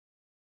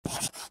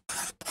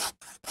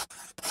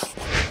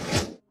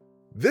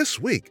This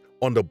week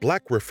on the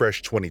Black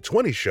Refresh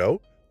 2020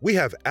 show, we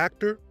have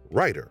actor,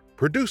 writer,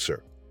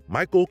 producer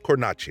Michael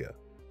Cornacchia.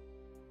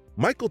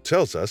 Michael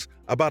tells us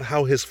about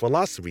how his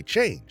philosophy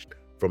changed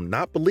from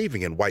not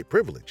believing in white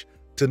privilege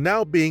to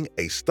now being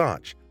a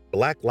staunch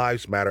Black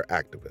Lives Matter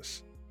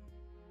activist.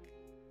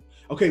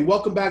 Okay,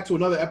 welcome back to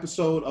another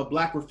episode of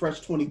Black Refresh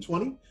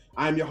 2020.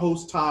 I'm your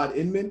host, Todd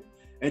Inman,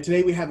 and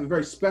today we have a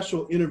very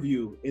special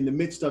interview in the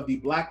midst of the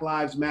Black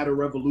Lives Matter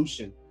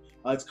revolution.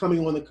 It's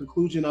coming on the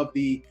conclusion of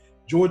the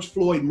George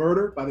Floyd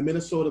murder by the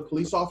Minnesota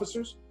police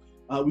officers.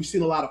 We've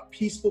seen a lot of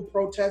peaceful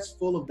protests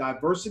full of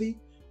diversity,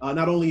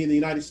 not only in the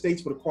United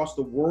States, but across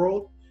the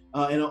world.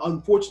 And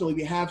unfortunately,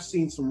 we have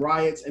seen some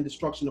riots and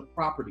destruction of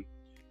property.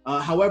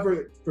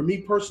 However, for me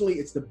personally,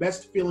 it's the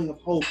best feeling of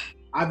hope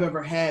I've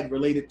ever had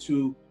related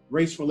to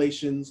race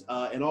relations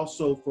and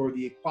also for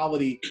the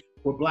equality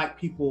for Black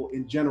people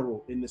in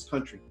general in this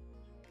country.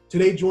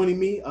 Today joining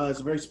me is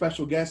a very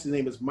special guest. His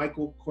name is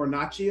Michael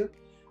Cornacchia.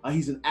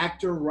 He's an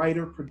actor,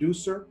 writer,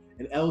 producer,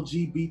 and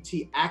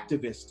LGBT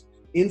activist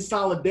in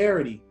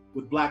solidarity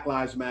with Black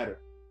Lives Matter.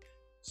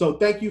 So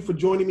thank you for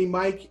joining me,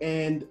 Mike,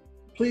 and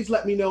please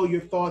let me know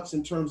your thoughts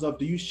in terms of,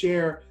 do you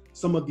share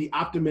some of the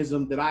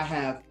optimism that I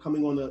have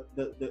coming on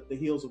the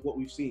heels of what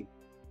we've seen?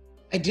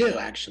 I do,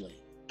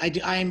 actually.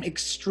 I'm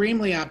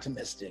extremely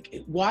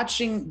optimistic.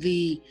 Watching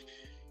the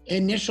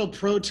initial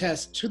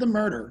protest to the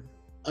murder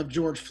of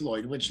George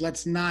Floyd, which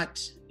let's not,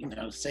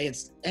 say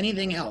it's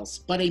anything else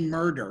but a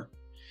murder,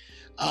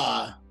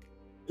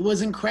 it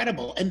was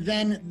incredible. And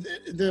then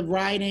the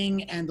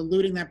rioting and the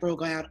looting that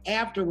broke out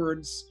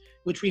afterwards,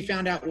 which we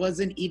found out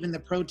wasn't even the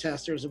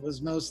protesters, it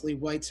was mostly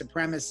white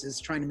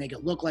supremacists trying to make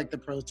it look like the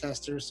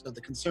protesters so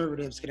the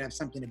conservatives could have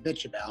something to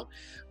bitch about.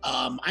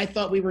 I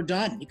thought we were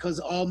done because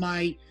all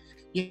my,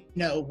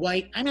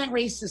 white, I'm not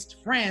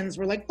racist friends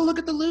were like, well, look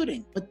at the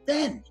looting. But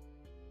then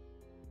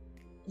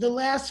the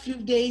last few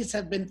days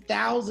have been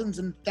thousands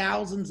and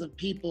thousands of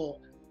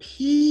people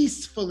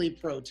peacefully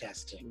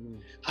protesting.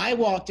 I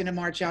walked in a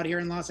march out here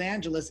in Los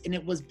Angeles and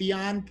it was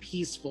beyond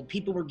peaceful.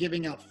 People were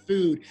giving out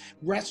food.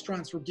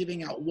 Restaurants were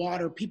giving out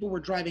water. People were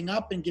driving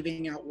up and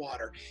giving out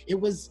water. That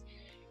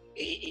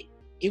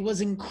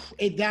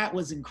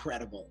was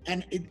incredible.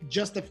 And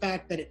just the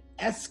fact that it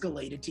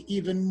escalated to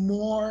even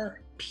more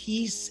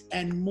peace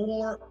and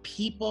more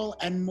people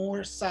and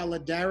more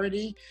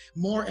solidarity,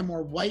 more and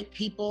more white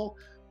people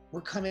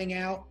were coming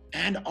out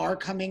and are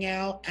coming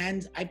out.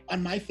 And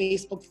on my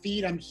Facebook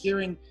feed, I'm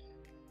hearing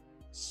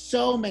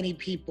so many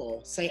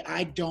people say,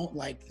 I don't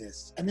like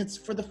this. And it's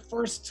for the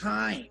first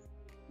time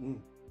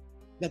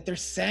that they're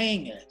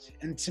saying it.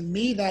 And to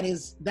me, that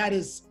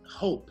is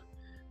hope.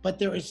 But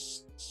there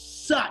is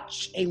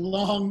such a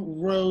long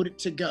road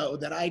to go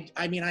that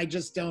I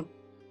just don't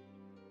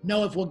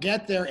know if we'll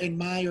get there in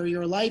my or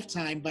your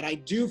lifetime, but I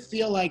do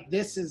feel like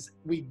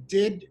we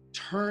did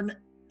turn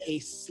a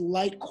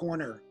slight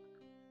corner.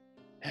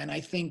 And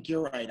I think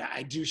you're right.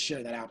 I do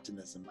share that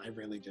optimism. I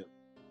really do.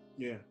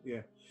 Yeah.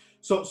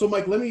 So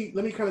Mike, let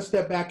me kind of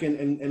step back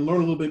and learn a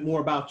little bit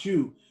more about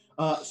you.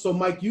 So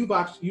Mike, you've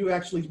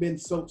actually been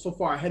so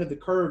far ahead of the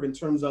curve in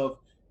terms of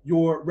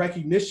your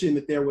recognition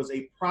that there was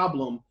a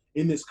problem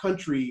in this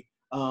country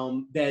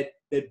that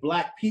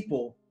Black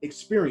people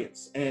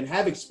experience and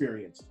have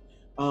experienced.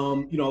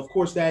 Of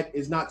course, that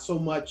is not so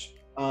much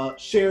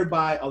shared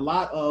by a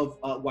lot of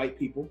white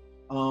people.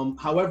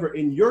 However,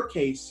 in your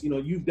case,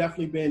 you've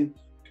definitely been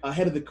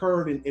ahead of the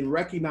curve in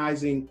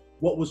recognizing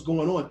what was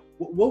going on.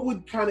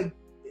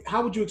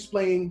 How would you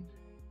explain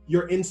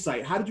your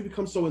insight? How did you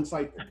become so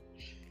insightful?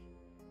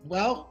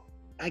 Well,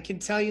 I can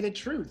tell you the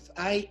truth.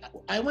 I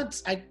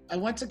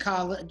went to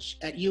college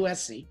at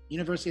USC,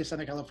 University of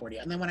Southern California.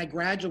 And then when I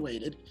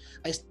graduated,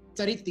 I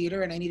studied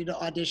theater and I needed to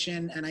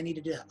audition and I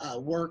needed to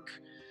work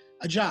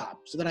a job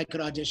so that I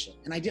could audition.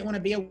 And I didn't want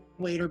to be a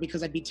waiter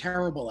because I'd be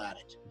terrible at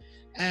it.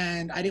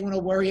 And I didn't want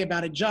to worry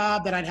about a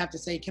job that I'd have to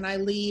say, can I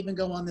leave and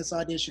go on this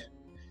audition?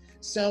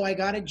 So I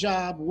got a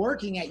job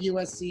working at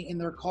USC in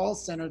their call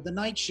center, the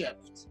night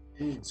shift.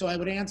 So I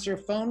would answer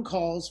phone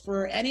calls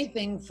for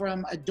anything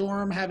from a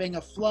dorm having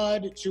a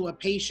flood to a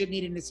patient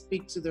needing to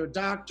speak to their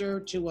doctor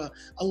to a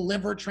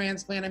liver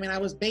transplant. I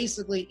was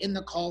basically in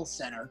the call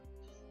center.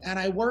 And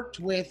I worked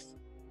with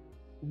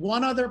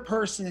one other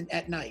person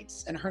at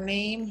nights, and her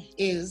name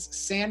is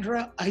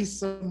Sandra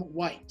Isom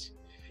White.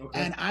 Okay.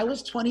 And I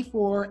was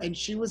 24 and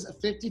she was a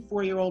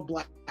 54-year-old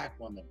Black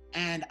woman.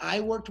 And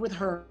I worked with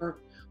her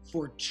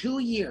for 2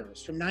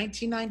 years, from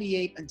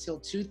 1998 until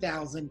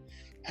 2000.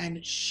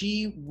 And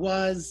she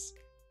was,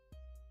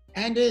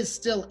 and is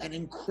still, an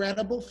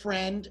incredible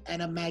friend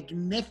and a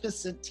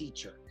magnificent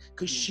teacher.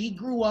 Because she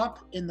grew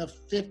up in the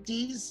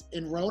 50s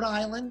in Rhode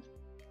Island.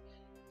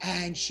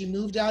 And she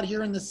moved out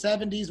here in the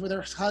 70s with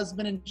her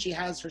husband, and she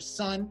has her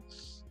son.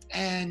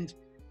 And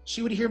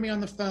she would hear me on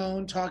the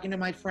phone talking to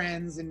my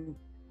friends, and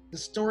the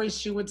stories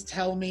she would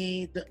tell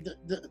me,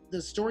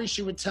 the stories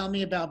she would tell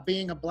me about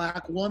being a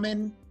Black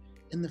woman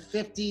in the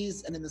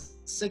 50s and in the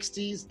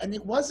 60s. And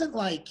it wasn't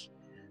like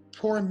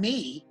poor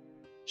me.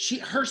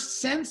 her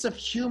sense of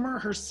humor,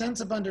 her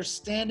sense of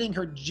understanding,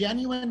 her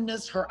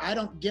genuineness, her I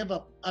don't give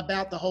up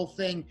about the whole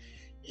thing,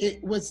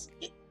 it's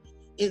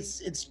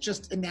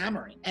just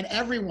enamoring. And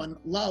everyone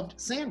loved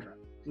Sandra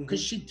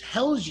because she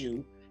tells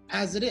you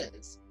as it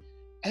is.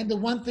 And the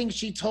one thing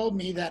she told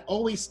me that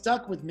always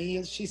stuck with me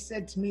is she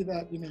said to me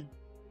that,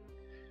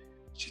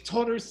 she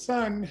told her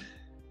son,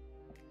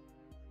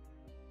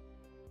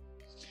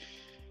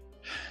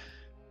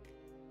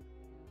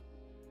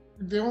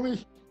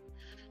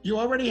 you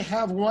already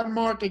have one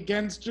mark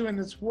against you in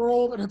this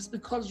world, and it's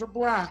because you're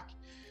Black.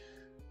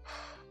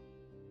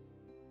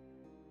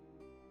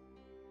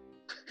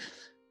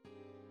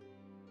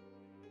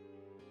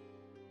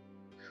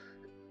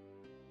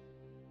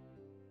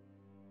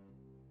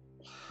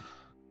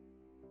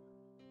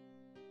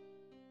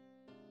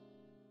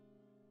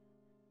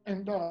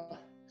 And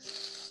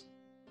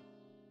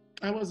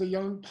I was a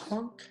young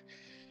punk,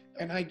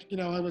 and I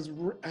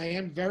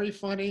am very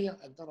funny.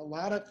 I've done a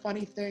lot of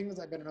funny things.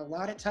 I've been in a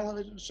lot of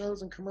television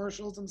shows and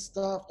commercials and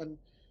stuff. And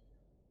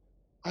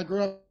I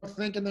grew up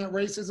thinking that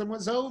racism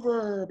was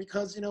over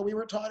because, we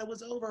were taught it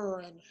was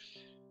over.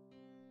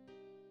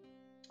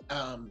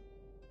 And,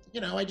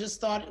 I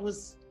just thought I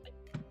was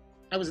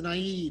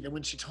naive. And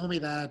when she told me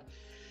that,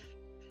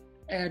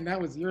 and that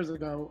was years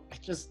ago,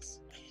 it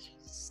just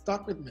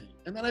stuck with me.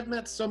 And then I've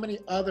met so many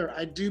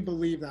I do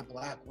believe that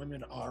Black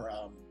women are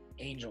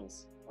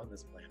angels on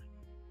this planet.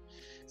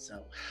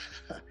 So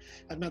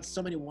I've met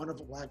so many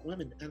wonderful Black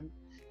women, and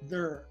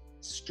their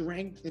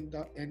strength in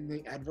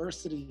the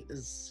adversity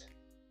is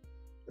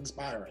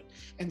inspiring.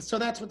 And so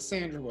that's what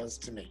Sandra was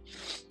to me.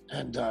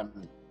 And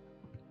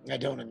I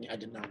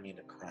did not mean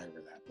to cry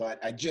over that, but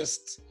I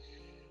just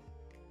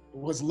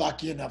was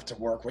lucky enough to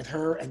work with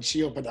her, and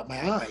she opened up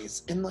my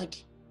eyes. And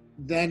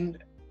then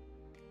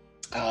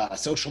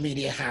social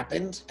media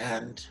happened,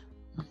 and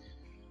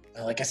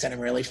like I said, I'm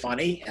really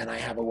funny, and I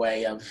have a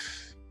way of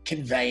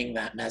conveying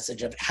that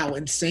message of how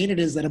insane it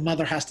is that a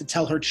mother has to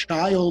tell her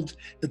child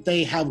that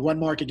they have one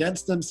mark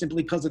against them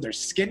simply because of their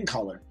skin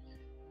color.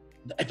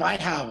 If I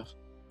have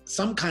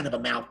some kind of a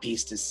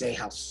mouthpiece to say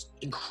how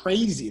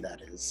crazy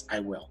that is, I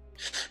will.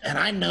 And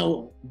I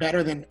know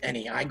better than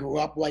any. I grew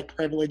up white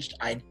privileged.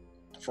 I,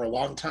 for a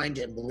long time,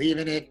 didn't believe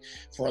in it.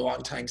 For a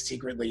long time,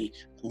 secretly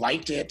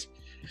liked it.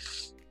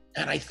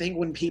 And I think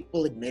when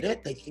people admit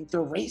it, they think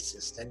they're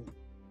racist. And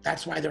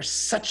that's why there's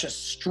such a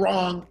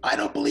strong, I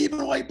don't believe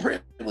in white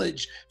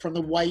privilege from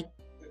the white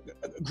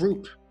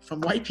group,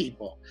 from white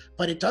people.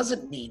 But it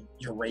doesn't mean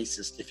you're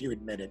racist if you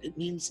admit it. It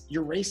means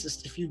you're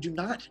racist if you do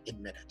not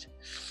admit it.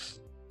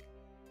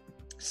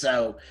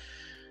 So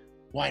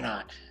why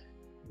not?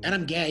 And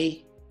I'm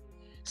gay.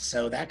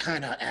 So that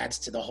kind of adds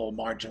to the whole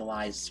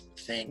marginalized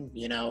thing,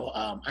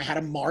 I had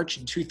a march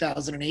in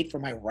 2008 for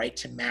my right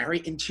to marry.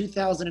 In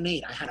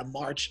 2008, I had a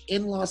march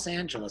in Los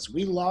Angeles.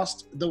 We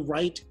lost the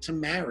right to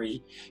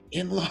marry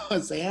in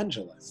Los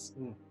Angeles.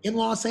 In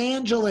Los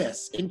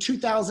Angeles in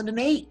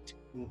 2008.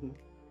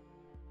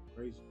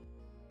 Crazy.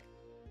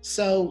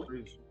 So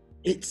Crazy.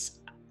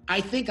 I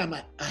think I'm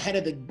ahead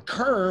of the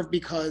curve,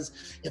 because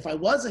if I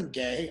wasn't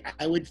gay,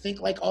 I would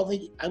think like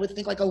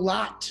a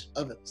lot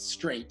of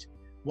straight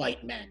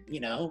white men,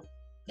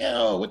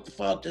 what the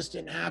fuck, this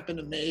didn't happen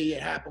to me,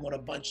 it happened with a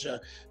bunch of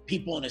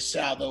people in the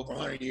South over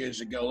 100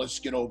 years ago, let's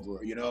get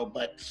over it,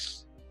 but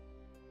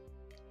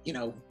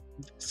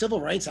Civil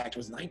Rights Act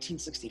was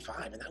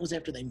 1965, and that was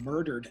after they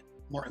murdered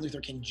Martin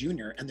Luther King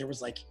Jr., and there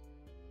was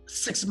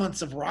 6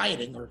 months of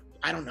rioting, or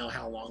I don't know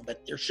how long,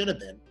 but there should have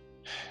been.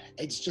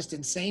 It's just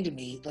insane to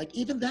me,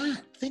 even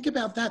that, think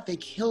about that, they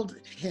killed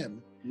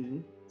him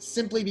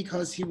simply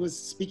because he was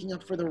speaking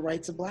up for the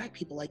rights of Black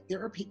people.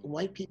 There are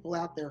white people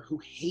out there who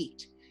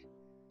hate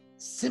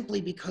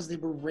simply because they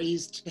were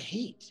raised to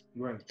hate.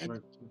 Right.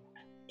 And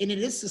it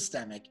is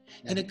systemic,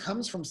 and it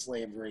comes from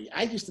slavery.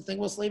 I used to think,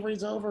 well,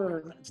 slavery's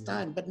over, it's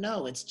done. But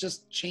no, it's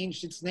just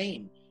changed its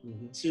name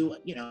to,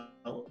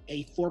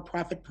 a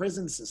for-profit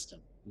prison system.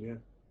 Yeah.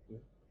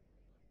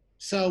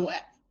 So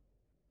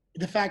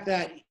the fact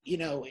that,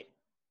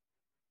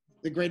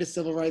 the greatest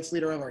civil rights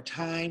leader of our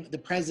time, the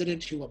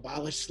president who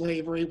abolished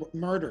slavery,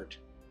 murdered.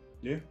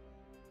 Yeah.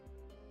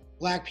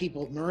 Black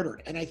people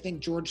murdered. And I think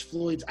George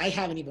Floyd's, I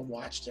haven't even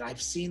watched it.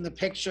 I've seen the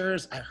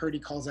pictures. I heard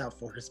he calls out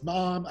for his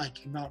mom. I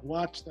cannot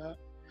watch that.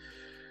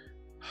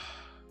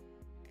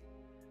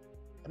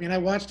 I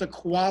watched a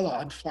koala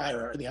on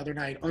fire the other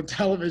night on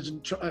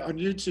television, on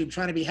YouTube,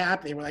 trying to be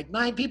happy. They were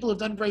 9 people have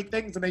done great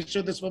things, and they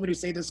showed this woman who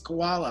saved this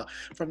koala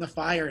from the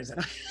fires, and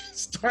I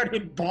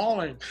started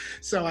bawling.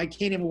 So I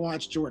can't even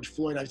watch George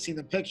Floyd. I've seen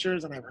the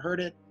pictures and I've heard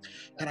it,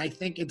 and I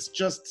think it's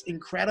just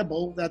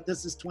incredible that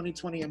this is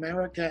 2020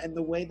 America, and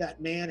the way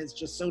that man is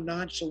just so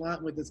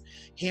nonchalant with his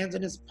hands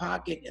in his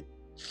pocket. And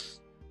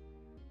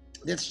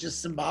it's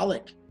just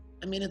symbolic.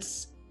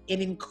 It's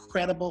an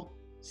incredible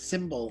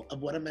symbol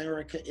of what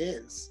America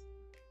is.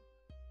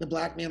 The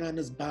Black man on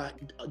his back,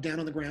 down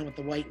on the ground with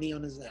the white knee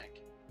on his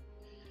neck.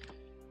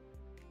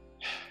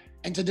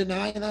 And to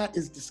deny that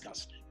is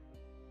disgusting.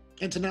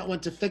 And to not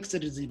want to fix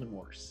it is even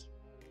worse.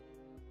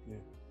 Yeah.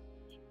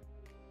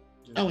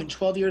 Oh, and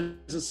 12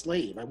 Years a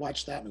Slave. I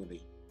watched that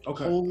movie.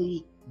 Okay.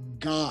 Holy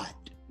God.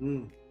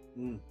 Mm,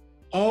 mm.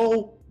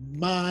 Oh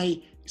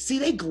my. See,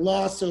 they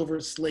gloss over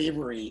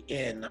slavery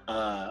in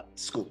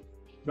school.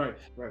 Right,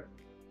 right.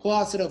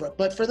 Gloss it over.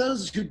 But for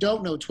those who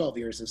don't know 12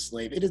 Years a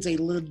Slave, it is a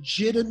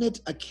legitimate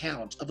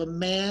account of a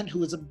man who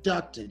was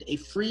abducted, a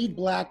freed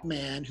black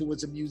man who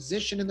was a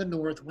musician in the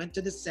North, went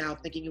to the South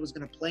thinking he was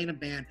going to play in a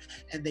band,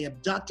 and they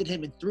abducted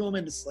him and threw him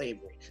into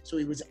slavery. So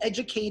he was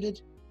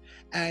educated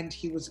and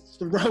he was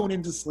thrown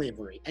into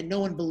slavery. And no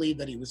one believed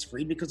that he was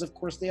freed because, of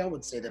course, they all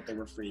would say that they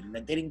were freed and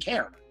that they didn't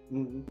care.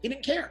 Mm-hmm. They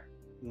didn't care.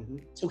 Mm-hmm.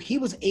 So he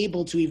was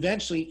able to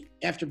eventually,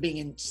 after being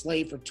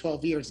enslaved for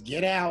 12 years,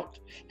 get out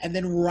and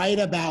then write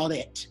about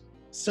it.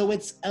 So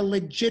it's a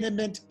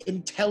legitimate,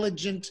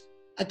 intelligent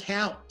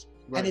account.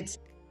 Right. And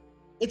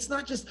it's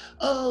not just,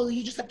 oh,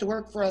 you just have to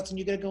work for us and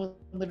you got to go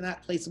and live in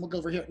that place and we'll go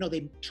over here. No,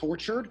 they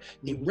tortured,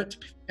 they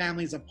ripped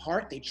families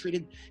apart, they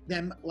treated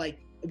them like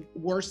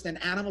worse than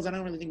animals. I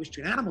don't really think we should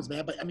treat animals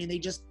bad, but I mean,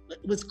 it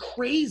was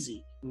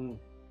crazy. Mm.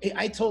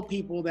 I told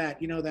people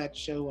that, you know, that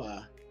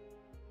show,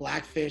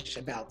 Blackfish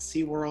about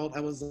SeaWorld, I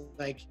was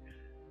like,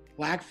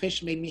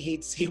 Blackfish made me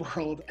hate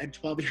SeaWorld and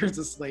 12 Years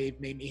a Slave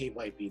made me hate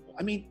white people.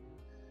 I mean,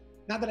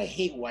 not that I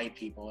hate white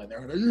people and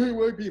they're like, you hate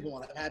white people,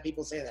 and I've had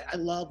people say that. I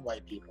love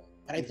white people,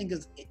 but I think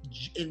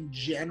in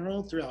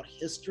general throughout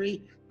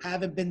history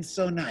haven't been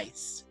so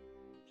nice.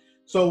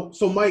 So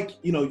Mike,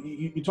 you know,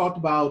 you talked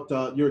about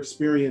your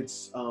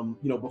experience, you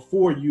know,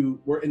 before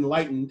you were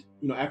enlightened,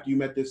 you know, after you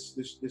met this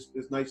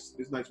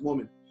nice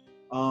woman.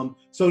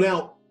 So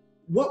now,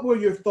 what were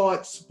your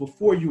thoughts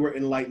before you were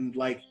enlightened?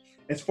 Like,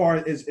 as far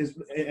as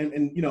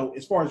and you know,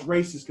 as far as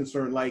race is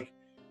concerned, like,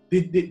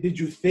 did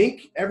you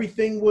think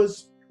everything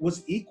was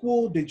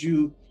equal? Did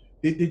you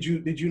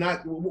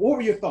not? What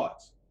were your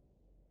thoughts?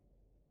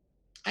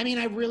 I mean,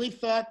 I really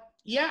thought,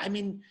 yeah, I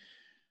mean,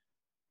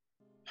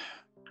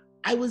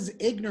 I was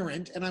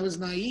ignorant and I was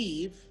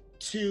naive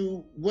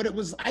to what it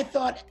was. I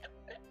thought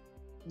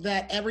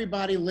that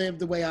everybody lived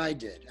the way I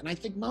did. And I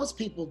think most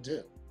people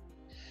do.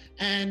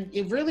 And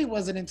it really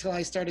wasn't until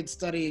I started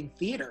studying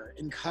theater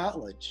in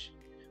college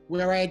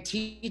where I had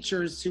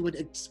teachers who would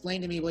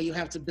explain to me, well, you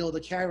have to build a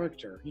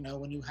character. You know,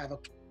 when you have a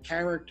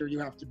character, you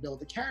have to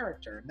build a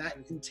character. And that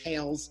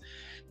entails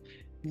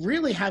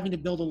really having to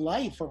build a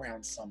life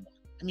around someone.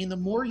 I mean, the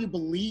more you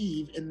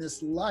believe in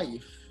this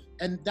life,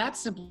 and that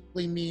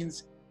simply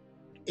means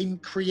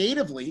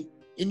creatively,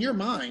 in your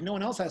mind, no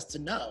one else has to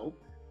know,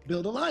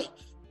 build a life.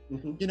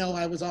 Mm-hmm. You know,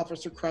 I was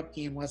Officer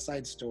Krupke in West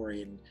Side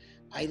Story, and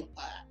I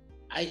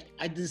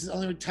this is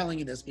only telling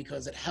you this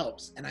because it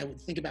helps. And I would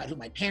think about who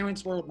my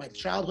parents were, what my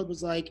childhood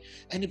was like.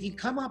 And if you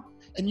come up,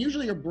 and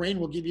usually your brain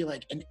will give you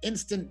like an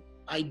instant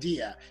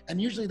idea.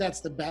 And usually that's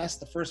the best,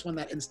 the first one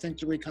that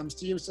instinctively comes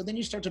to you. So then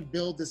you start to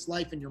build this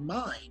life in your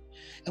mind.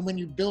 And when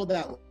you build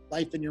that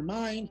life in your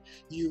mind,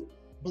 you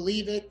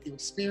believe it, you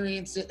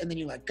experience it, and then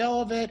you let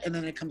go of it, and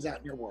then it comes out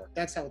in your work.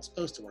 That's how it's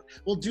supposed to work.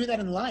 We'll do that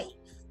in life.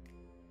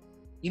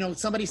 You know,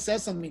 somebody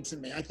says something to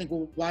me, I think,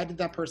 well, why did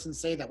that person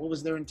say that? What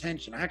was their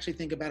intention? I actually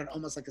think about it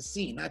almost like a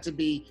scene, not to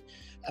be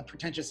a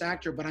pretentious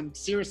actor, but I'm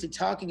seriously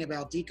talking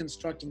about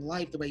deconstructing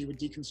life the way you would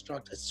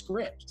deconstruct a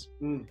script.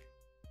 Mm.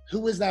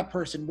 Who is that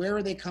person? Where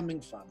are they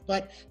coming from?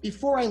 But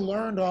before I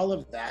learned all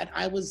of that,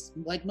 I was,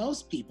 like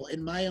most people,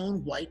 in my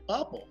own white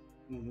bubble.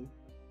 Mm-hmm.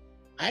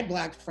 I had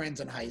black friends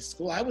in high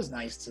school. I was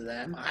nice to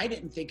them. I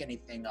didn't think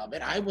anything of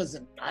it. I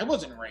wasn't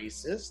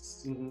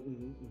racist. Mm-hmm,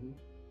 mm-hmm, mm-hmm.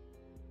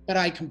 But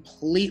I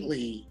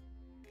completely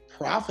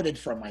profited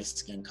from my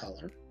skin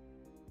color.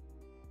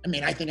 I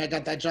mean, I think I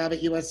got that job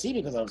at USC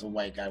because I was a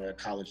white guy with a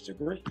college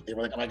degree. They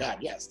were like, oh my God,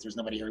 yes, there's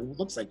nobody here who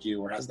looks like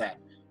you or has that.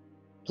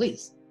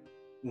 Please.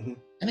 Mm-hmm.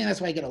 I think that's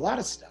why I get a lot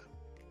of stuff.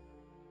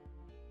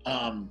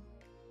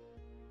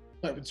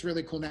 But what's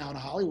really cool now in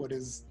Hollywood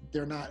is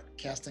they're not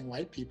casting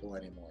white people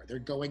anymore. They're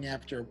going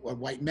after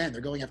white men.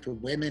 They're going after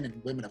women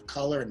and women of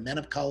color and men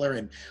of color.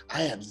 And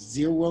I have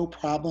zero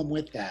problem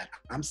with that.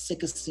 I'm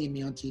sick of seeing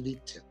me on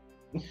TV too.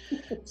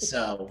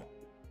 So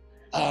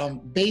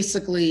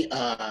basically,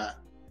 I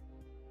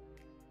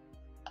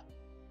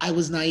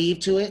was naive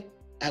to it.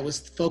 I was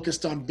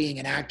focused on being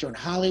an actor in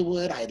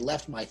Hollywood. I had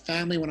left my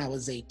family when I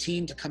was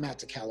 18 to come out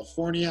to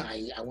California.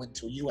 I went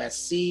to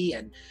USC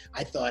and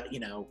I thought, you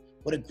know,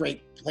 what a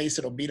great place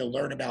it'll be to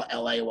learn about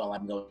LA while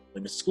I'm going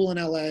to school in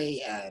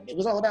LA. And it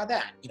was all about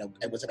that. You know,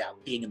 it was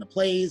about being in the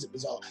plays. It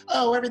was all,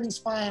 oh, everything's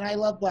fine. I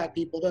love black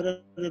people, da, da,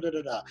 da, da,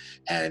 da, da.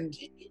 And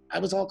I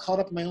was all caught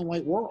up in my own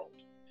white world.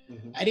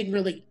 Mm-hmm.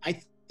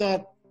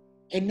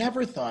 I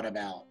never thought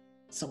about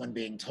someone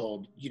being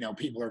told, you know,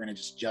 people are going to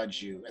just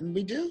judge you. And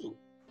we do.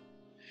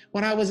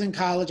 When I was in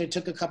college, I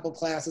took a couple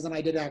classes and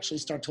I did actually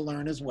start to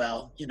learn as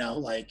well, you know,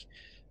 like,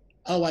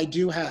 oh, I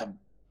do have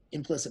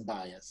implicit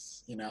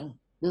bias, you know.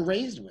 We're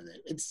raised with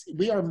it.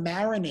 We are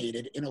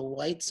marinated in a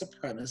white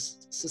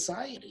supremacist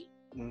society.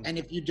 Mm. And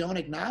if you don't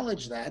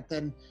acknowledge that,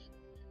 then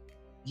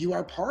you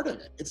are part of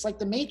it. It's like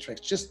the Matrix.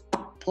 Just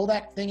pull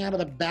that thing out of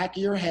the back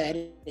of your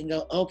head and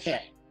go,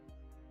 okay,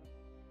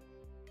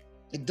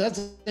 It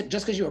doesn't,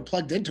 just because you were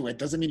plugged into it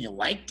doesn't mean you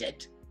liked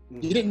it.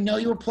 Mhm. You didn't know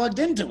you were plugged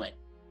into it.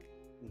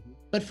 Mhm.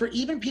 But for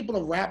even people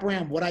to wrap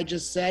around what I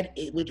just said,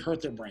 it would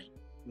hurt their brain.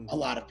 Mhm. A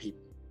lot of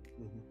people.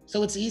 Mhm.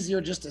 So it's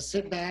easier just to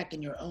sit back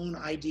in your own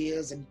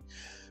ideas and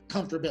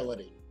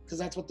comfortability, because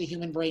that's what the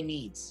human brain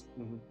needs.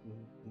 Mhm.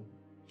 Mhm.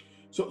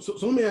 So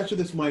let me ask you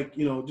this, Mike.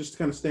 You know, just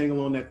kind of staying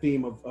along that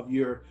theme of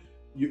your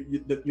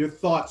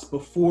thoughts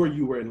before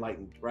you were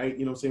enlightened, right?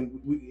 You know, what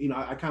I'm saying,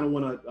 I kind of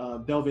want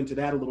to delve into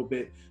that a little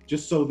bit,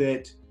 just so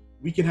that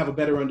we can have a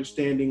better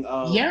understanding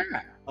of why.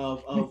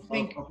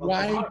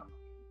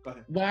 Go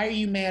ahead. Why are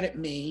you mad at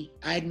me?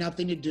 I had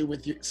nothing to do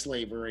with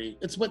slavery.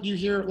 It's what you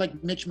hear,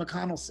 like Mitch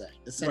McConnell say,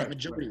 the Senate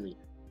Majority Leader.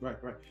 Right.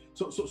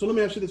 So let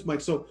me ask you this,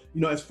 Mike. So,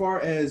 as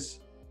far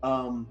as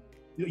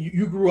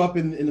you grew up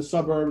in the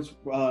suburbs,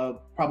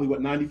 probably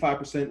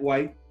 95%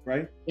 white,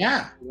 right?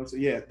 Yeah. So,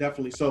 yeah,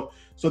 definitely. So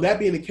that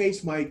being the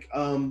case, Mike,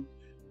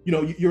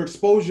 your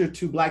exposure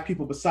to Black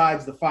people,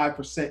 besides the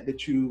 5%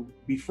 that you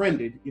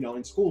befriended,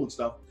 in school and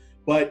stuff,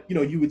 but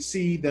you would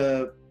see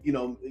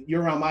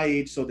you're around my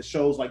age, so the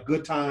shows like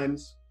Good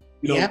Times,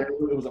 Yep.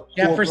 it was a poor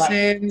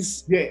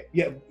Jeffersons.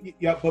 Yeah.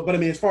 But I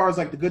mean, as far as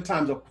like the Good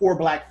Times, a poor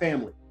Black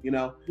family,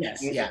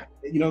 Yes. And, Yeah.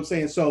 You know what I'm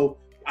saying? So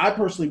I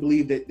personally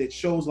believe that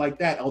shows like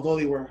that, although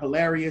they were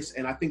hilarious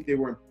and I think they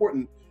were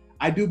important,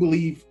 I do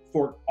believe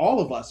for all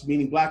of us,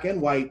 meaning Black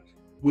and white,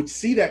 would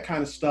see that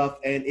kind of stuff,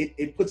 and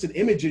it puts an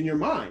image in your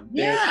mind.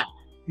 Yeah.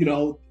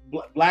 That,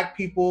 Black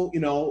people,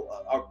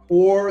 are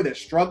poor, they're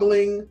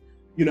struggling,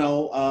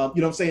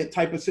 what I'm saying,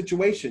 type of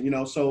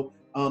situation, so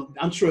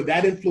I'm sure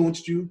that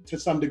influenced you to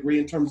some degree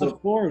in terms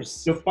of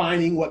course,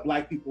 defining what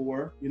Black people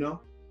were,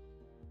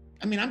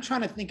 I mean, I'm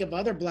trying to think of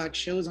other Black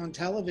shows on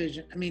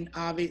television. I mean,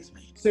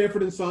 obviously.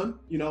 Sanford and Son,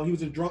 he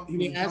was a drunk, he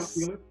was a drunk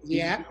dealer.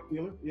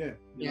 Yeah.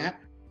 Yeah.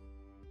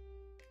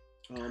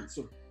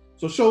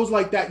 So shows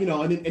like that,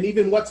 and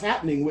even What's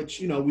Happening, which,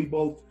 we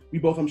both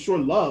I'm sure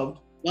loved.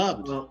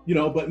 But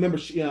remember,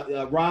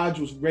 Raj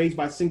was raised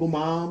by a single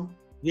mom.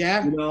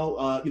 Yeah. She,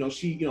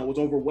 was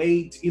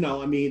overweight,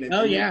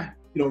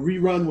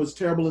 Rerun was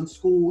terrible in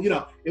school.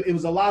 It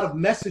was a lot of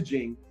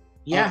messaging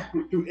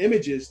through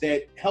images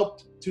that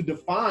helped to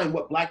define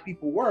what Black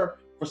people were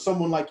for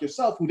someone like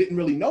yourself who didn't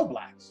really know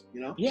Blacks,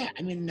 Yeah,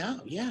 I mean,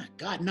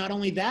 God, not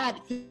only that,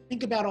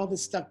 think about all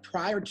this stuff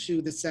prior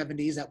to the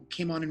 70s that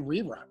came on in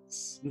reruns.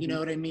 Mm-hmm. You know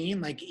what I mean?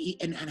 Like,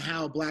 and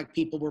how Black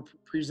people were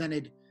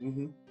presented,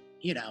 mm-hmm.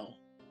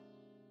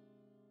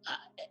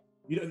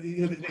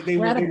 They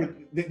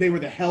were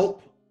the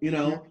help,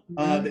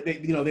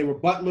 mm-hmm. They were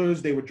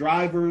butlers, they were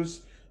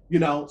drivers,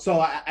 so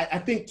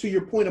I think to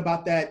your point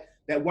about that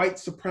white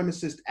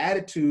supremacist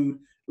attitude,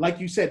 like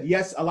you said,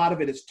 yes, a lot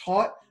of it is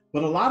taught,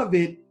 but a lot of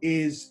it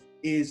is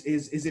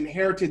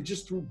inherited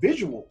just through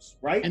visuals,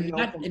 right? And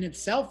that in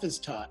itself is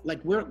taught. Like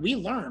we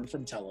learn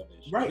from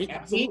television, right?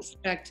 Absolutely. We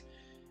expect,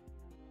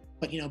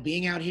 but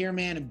being out here,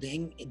 man, and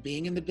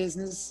being in the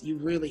business,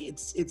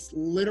 it's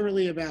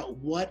literally about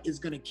what is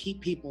going to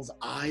keep people's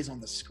eyes on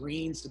the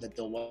screen so that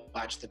they'll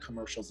watch the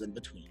commercials in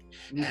between,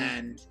 mm-hmm.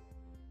 and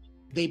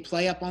they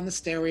play up on the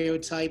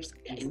stereotypes.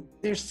 Mm-hmm.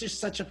 There's just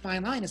such a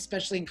fine line,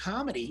 especially in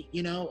comedy.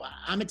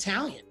 I'm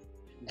Italian.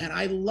 And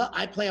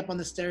I play up on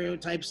the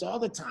stereotypes all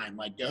the time,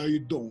 like, how you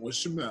doing?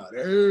 What's the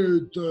matter?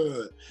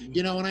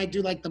 And I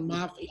do like the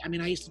mafia. I mean,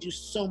 I used to do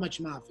so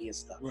much mafia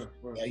stuff. Right.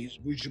 Yeah,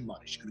 where's your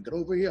money? She's gonna get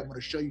over here. I'm gonna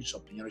show you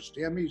something. You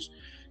understand me?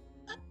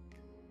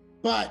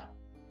 But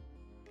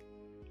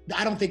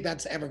I don't think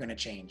that's ever gonna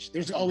change.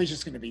 There's always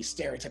just gonna be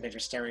stereotype after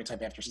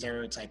stereotype after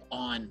stereotype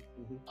on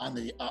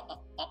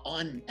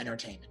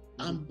entertainment.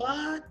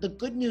 But the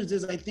good news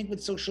is, I think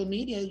with social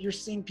media, you're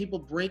seeing people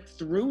break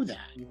through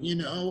that.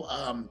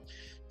 Mm-hmm.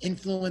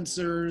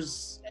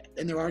 Influencers,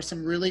 and there are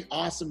some really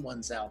awesome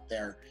ones out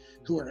there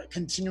who are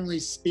continually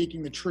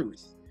speaking the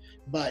truth.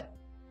 But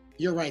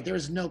you're right, there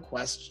is no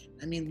question.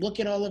 I mean, look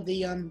at all of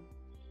the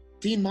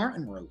Dean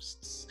Martin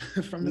roasts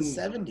from the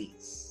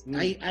 70s.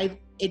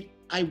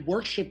 I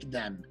worshipped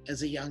them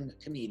as a young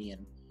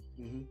comedian.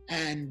 Mm-hmm.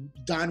 And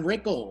Don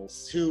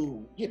Rickles,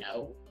 who,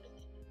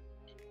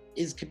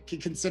 is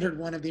considered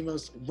one of the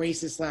most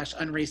racist /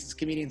 unracist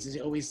comedians, as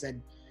he always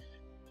said,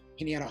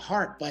 and he had a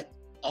heart. But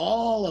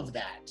all of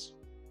that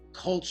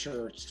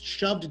culture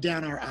shoved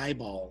down our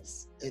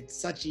eyeballs at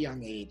such a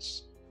young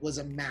age was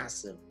a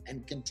massive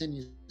and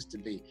continues to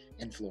be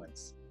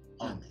influence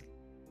on me.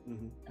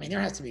 Mm-hmm. I mean, there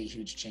has to be a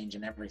huge change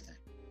in everything.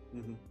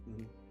 Mm-hmm.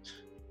 Mm-hmm.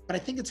 But I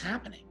think it's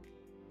happening.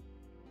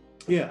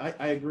 Yeah,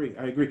 I agree.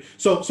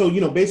 So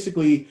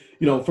basically,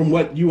 from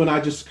what you and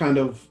I just kind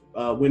of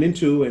went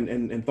into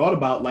and thought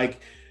about,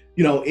 like,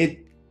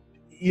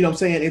 I'm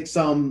saying, it's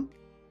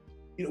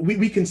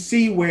we can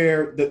see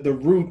where the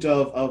root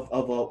of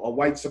a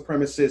white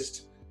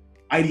supremacist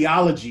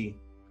ideology,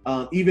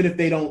 even if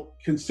they don't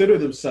consider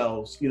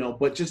themselves,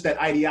 but just that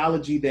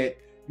ideology that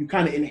you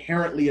kind of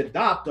inherently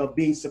adopt of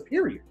being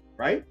superior,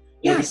 right?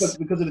 Yes.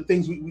 Because of the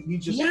things we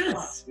just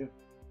yes. Yeah.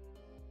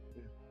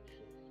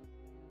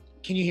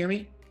 Can you hear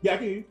me? Yeah, I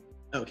can hear you.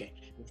 Okay.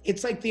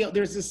 It's like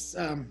there's this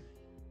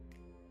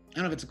I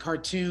don't know if it's a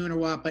cartoon or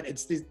what, but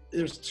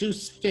there's two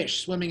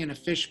fish swimming in a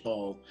fish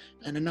bowl,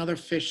 and another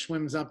fish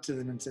swims up to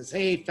them and says,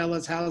 "Hey,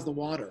 fellas, how's the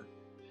water?"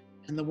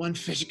 And the one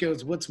fish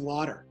goes, "What's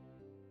water?"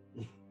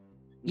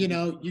 You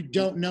know, you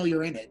don't know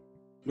you're in it.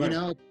 Right. You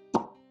know,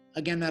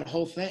 again, that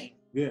whole thing.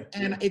 Yeah.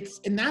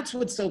 And that's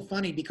what's so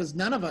funny, because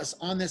none of us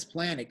on this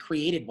planet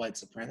created white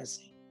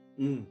supremacy.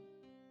 Mm.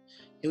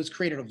 It was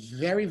created a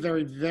very,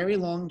 very, very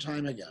long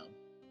time ago.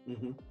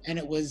 Mm-hmm.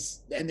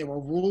 And there were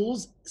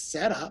rules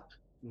set up,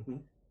 Mm-hmm.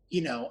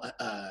 you know,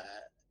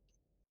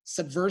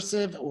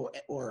 subversive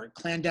or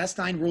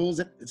clandestine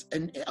rules,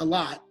 and a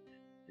lot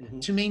Mm-hmm.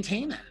 to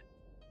maintain that.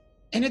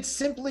 And it's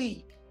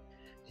simply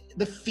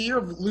the fear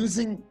of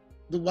losing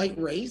the white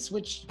race,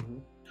 which Mm-hmm.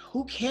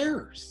 who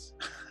cares?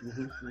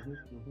 Mm-hmm. Mm-hmm.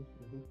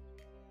 Mm-hmm.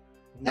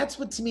 That's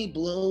what to me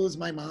blows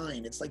my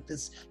mind. It's like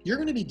this, you're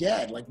going to be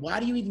dead. Like, why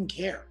do you even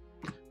care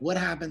what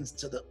happens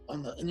to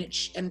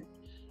and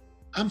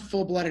I'm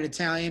full-blooded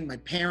Italian. My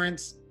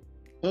parents,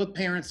 both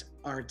parents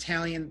are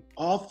Italian.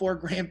 All four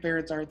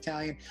grandparents are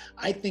Italian.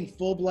 I think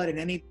full-blooded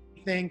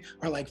anything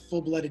are like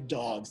full-blooded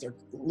dogs. They're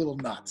little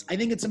nuts. I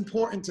think it's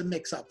important to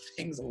mix up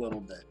things a little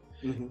bit.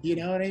 Mm-hmm. You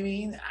know what I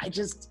mean?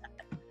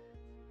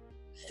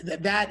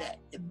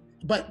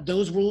 But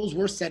those rules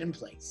were set in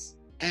place.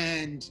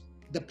 And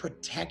the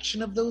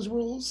protection of those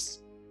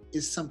rules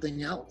is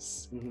something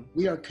else. Mm-hmm.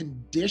 We are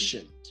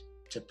conditioned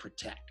to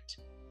protect.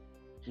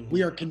 Mm-hmm.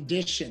 We are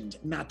conditioned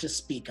not to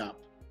speak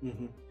up.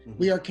 Mm-hmm. Mm-hmm.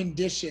 We are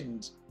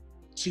conditioned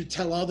to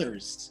tell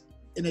others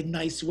in a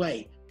nice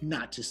way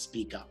not to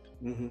speak up.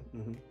 Mm-hmm.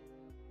 Mm-hmm.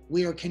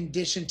 We are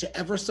conditioned to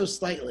ever so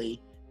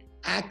slightly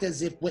act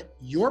as if what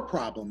your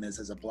problem is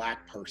as a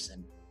Black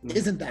person Mm-hmm.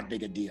 isn't that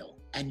big a deal.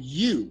 And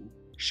you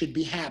should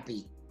be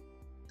happy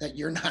that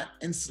you're not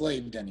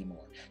enslaved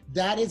anymore.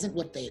 That isn't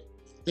what they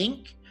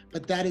think,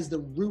 but that is the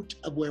root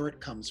of where it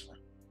comes from.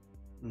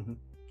 Mm-hmm.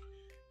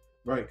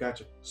 Right,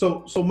 gotcha.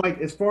 So Mike,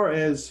 as far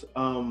as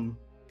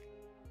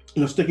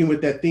sticking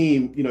with that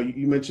theme,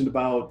 you mentioned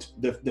about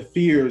the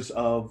fears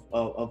of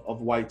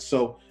whites.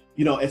 So,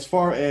 as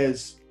far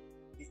as,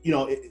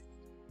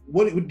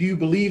 what do you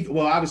believe?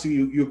 Well, obviously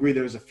you agree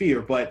there's a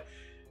fear, but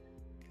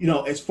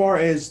as far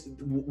as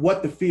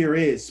what the fear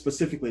is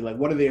specifically, like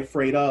what are they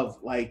afraid of?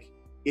 Like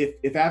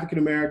if African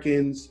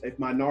Americans, if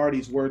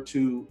minorities were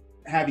to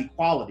have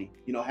equality,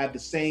 have the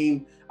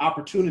same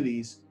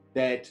opportunities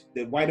that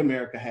white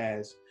America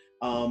has,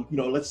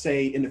 let's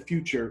say in the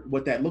future,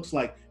 what that looks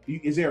like,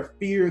 is there a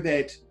fear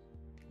that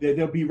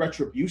there'll be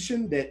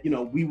retribution that,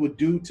 we would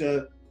do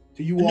to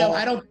you all? No,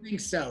 I don't think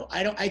so.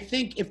 I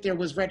think if there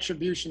was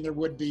retribution, there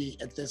would be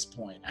at this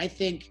point. I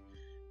think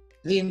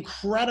the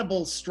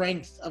incredible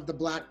strength of the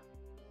Black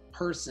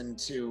person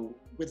to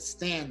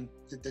withstand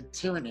the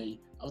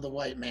tyranny of the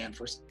white man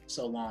for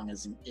so long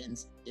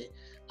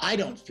I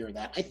don't fear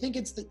that. I think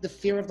it's the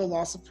fear of the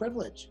loss of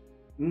privilege.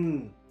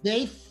 Mm.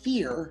 They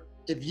fear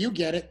if you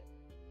get it,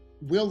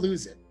 we'll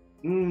lose it.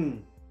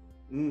 Mm.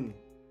 Mm.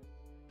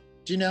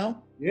 Do you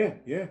know? Yeah,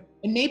 yeah.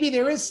 And maybe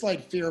there is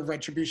slight fear of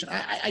retribution.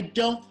 I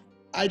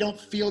don't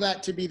feel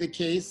that to be the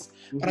case,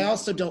 but I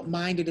also don't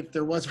mind it if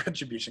there was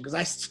retribution, because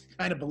I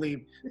kind of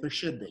believe there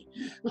should be.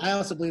 I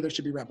also believe there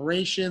should be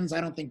reparations.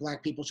 I don't think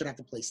Black people should have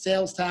to pay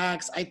sales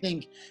tax. I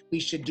think we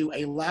should do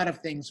a lot of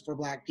things for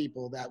Black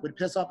people that would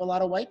piss off a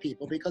lot of white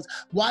people, because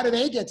why do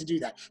they get to do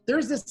that?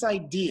 There's this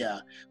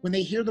idea when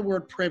they hear the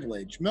word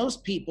privilege,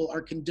 most people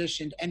are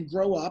conditioned and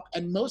grow up,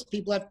 and most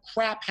people have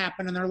crap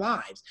happen in their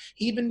lives.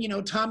 Even,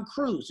 Tom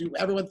Cruise, who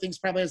everyone thinks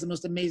probably has the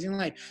most amazing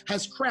life,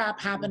 has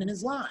crap happen in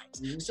his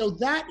lives. Mm-hmm. So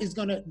that is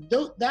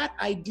those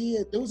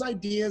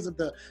ideas of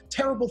the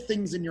terrible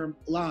things in your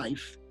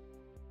life,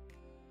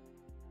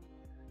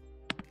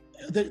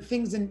 those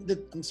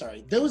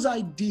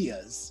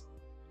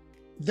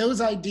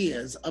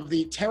ideas of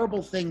the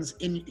terrible things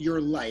in your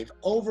life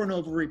over and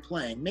over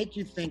replaying make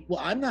you think,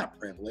 well, I'm not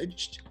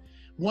privileged.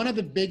 One of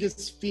the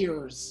biggest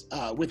fears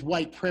with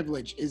white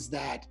privilege is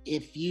that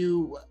if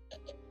you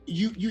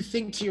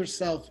think to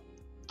yourself,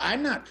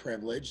 I'm not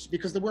privileged,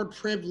 because the word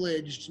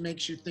privileged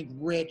makes you think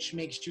rich,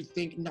 makes you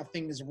think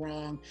nothing is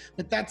wrong,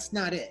 but that's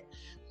not it.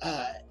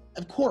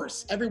 Of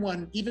course,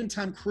 everyone, even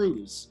Tom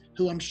Cruise,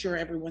 who I'm sure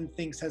everyone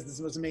thinks has this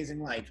most amazing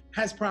life,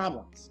 has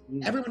problems.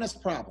 Mm-hmm. Everyone has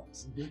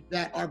problems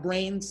that our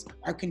brains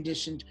are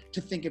conditioned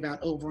to think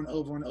about over and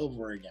over and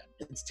over again.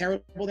 It's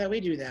terrible that we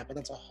do that, but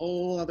that's a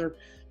whole other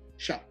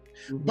show.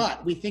 Mm-hmm.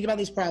 But we think about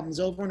these problems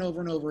over and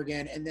over and over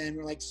again, and then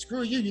we're like,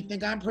 screw you, you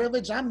think I'm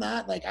privileged? I'm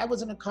not. Like, I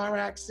was in a car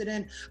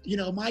accident,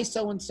 my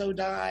so-and-so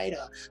died,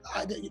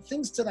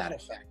 things to that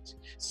effect.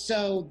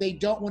 So they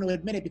don't want to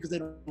admit it because they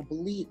don't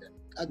believe it.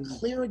 A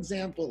clear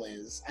example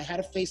is, I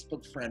had a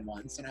Facebook friend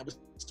once, and I was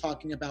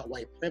talking about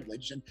white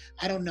privilege, and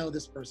I don't know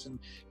this person.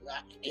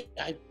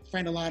 I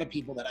friend a lot of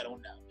people that I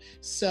don't know.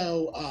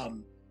 So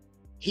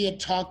he had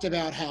talked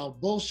about how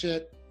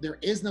bullshit, there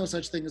is no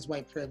such thing as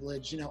white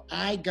privilege.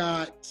 I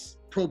got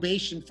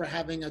probation for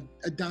having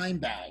a dime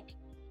bag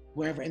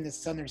wherever in the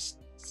southern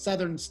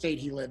southern state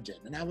he lived in.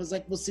 And I was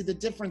like, well, see, the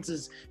difference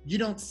is you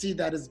don't see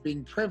that as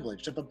being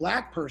privileged. If a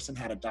black person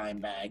had a dime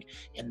bag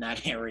in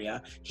that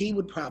area, he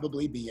would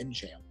probably be in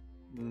jail.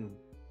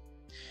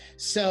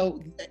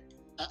 So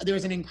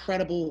there's an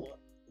incredible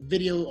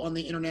video on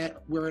the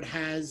internet where it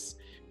has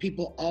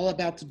people all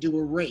about to do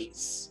a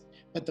race,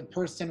 but the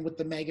person with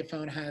the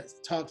megaphone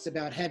talks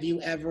about, have you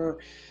ever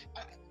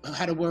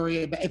had to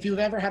worry about, if you've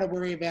ever had to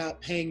worry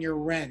about paying your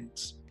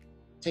rent,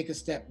 take a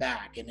step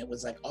back. And it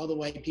was like all the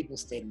white people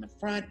stayed in the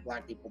front,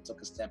 black people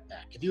took a step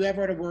back. If you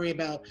ever had to worry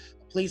about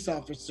a police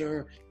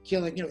officer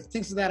killing,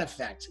 things of that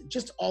effect,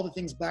 just all the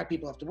things black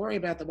people have to worry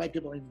about that white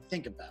people don't even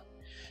think about,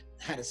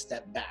 had to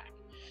step back.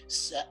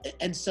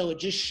 So it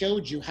just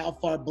showed you how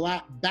far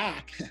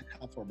back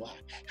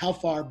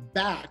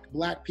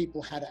black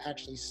people had to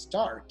actually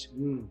start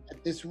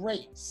at this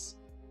race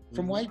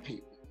from white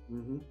people.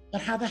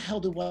 But how the hell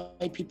do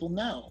white people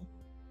know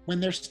when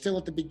they're still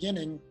at the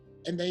beginning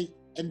and they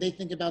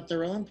think about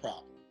their own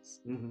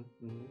problems?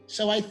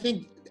 So I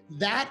think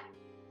that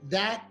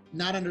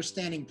not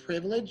understanding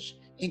privilege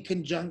in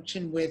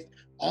conjunction with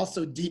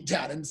also deep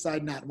down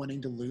inside not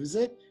wanting to lose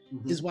it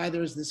is why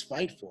there's this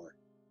fight for it.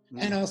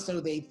 And also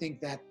they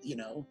think that,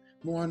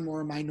 more and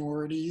more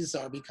minorities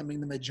are becoming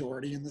the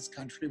majority in this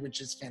country,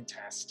 which is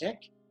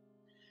fantastic.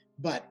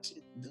 But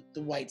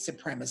the white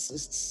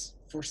supremacists,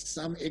 for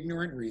some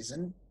ignorant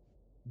reason,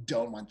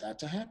 don't want that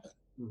to happen.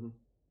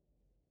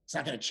 It's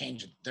not going to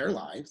change their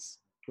lives.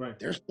 Right.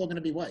 They're still going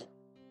to be white.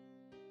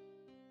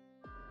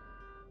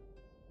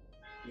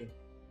 Yeah.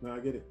 No, I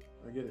get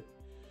it.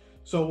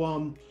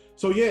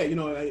 So yeah,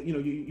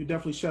 you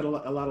definitely shed a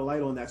lot of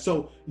light on that.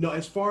 So,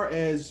 as far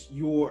as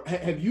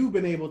have you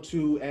been able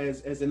to,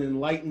 as an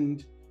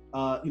enlightened,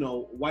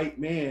 white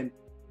man,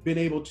 been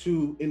able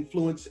to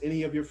influence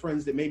any of your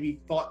friends that maybe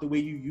thought the way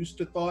you used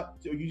to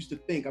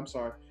think,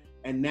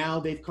 and now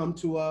they've come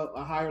to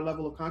a higher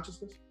level of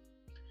consciousness?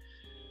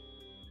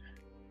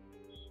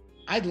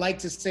 I'd like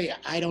to say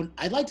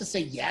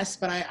yes,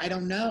 but I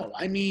don't know.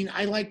 I mean,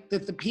 I like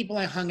that the people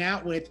I hung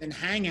out with and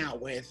hang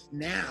out with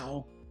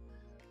now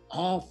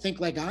all think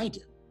like I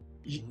do.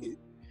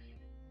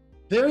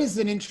 There is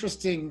an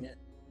interesting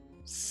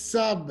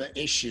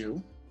sub-issue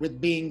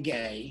with being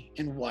gay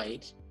and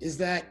white, is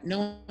that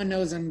no one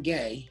knows I'm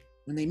gay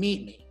when they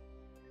meet me.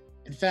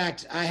 In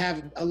fact, I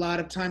have a lot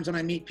of times when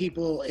I meet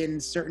people in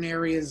certain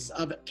areas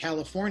of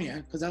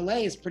California, because LA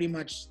is pretty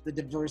much the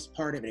diverse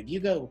part of it. If you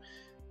go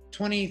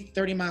 20,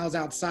 30 miles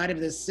outside of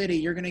this city,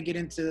 you're going to get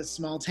into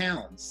small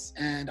towns.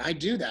 And I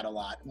do that a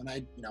lot when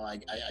I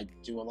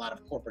do a lot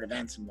of corporate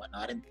events and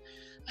whatnot. And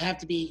I have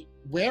to be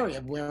wary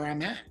of where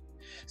I'm at.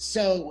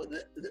 So,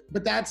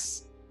 but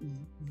that's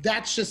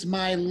just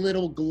my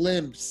little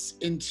glimpse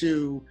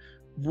into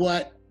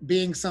what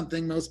being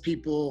something most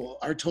people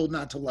are told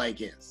not to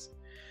like is.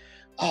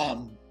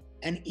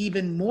 And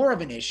even more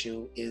of an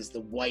issue is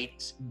the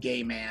white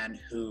gay man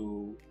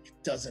who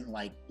doesn't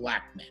like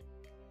black men.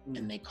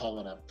 And they call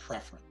it a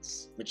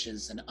preference, which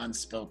is an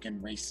unspoken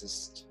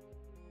racist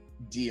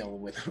deal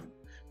with,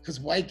 because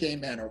white gay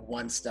men are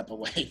one step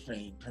away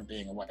from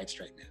being a white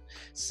straight man.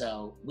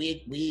 So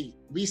we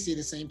see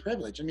the same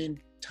privilege. I mean,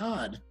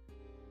 Todd,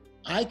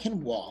 I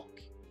can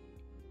walk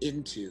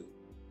into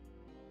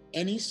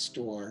any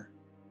store,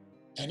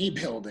 any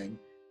building,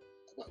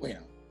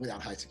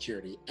 without high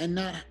security and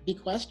not be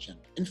questioned.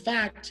 In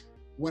fact,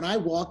 when I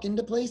walk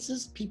into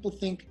places, people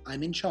think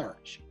I'm in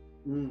charge.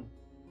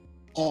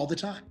 All the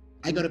time.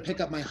 I go to pick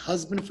up my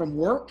husband from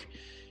work.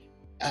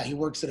 He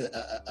works at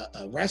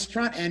a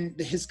restaurant, and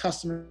his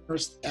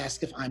customers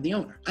ask if I'm the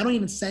owner. I don't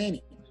even say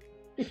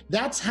anything.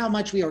 That's how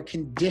much we are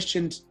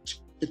conditioned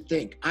to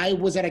think. I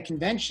was at a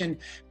convention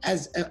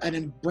as a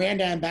brand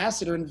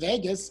ambassador in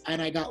Vegas,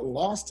 and I got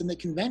lost in the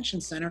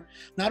convention center.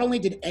 Not only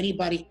did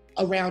anybody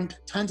around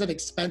tons of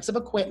expensive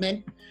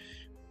equipment,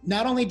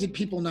 not only did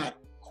people not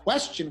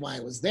question why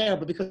I was there,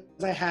 but because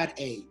I had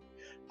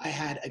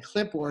a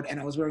clipboard and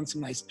I was wearing some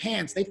nice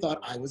pants, they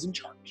thought I was in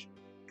charge.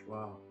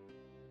 Wow.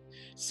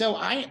 So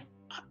I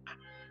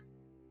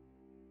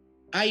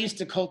used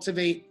to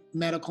cultivate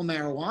medical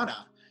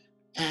marijuana,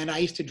 and I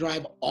used to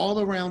drive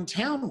all around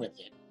town with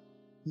it,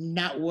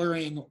 not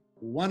worrying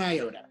one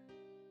iota,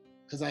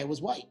 because I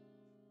was white.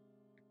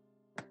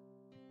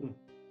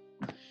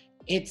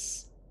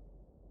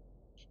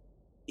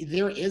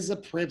 There is a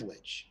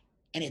privilege,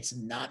 and it's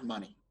not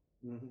money.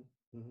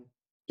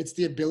 It's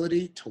the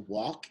ability to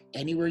walk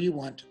anywhere you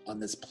want on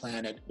this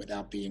planet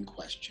without being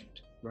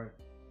questioned. Right.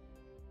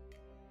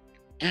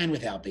 And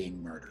without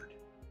being murdered.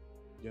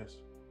 Yes.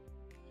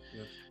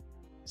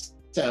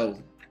 So,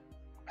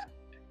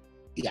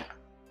 yeah.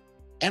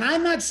 And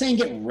I'm not saying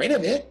get rid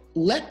of it.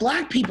 Let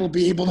black people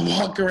be able to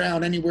walk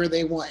around anywhere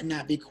they want and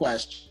not be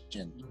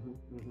questioned.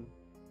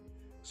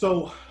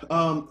 So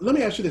let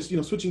me ask you this,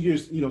 switching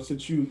gears,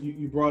 since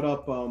you brought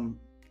up,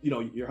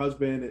 your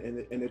husband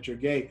and that you're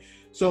gay.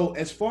 So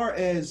as far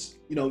as,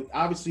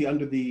 obviously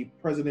under the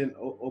President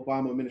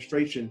Obama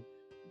administration,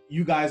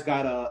 you guys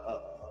got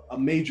a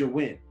major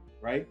win,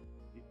 right?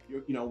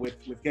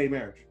 With gay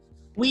marriage.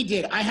 We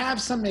did. I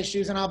have some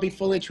issues, and I'll be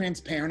fully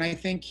transparent. I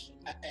think,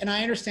 and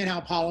I understand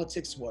how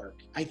politics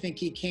work. I think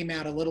he came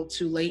out a little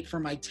too late for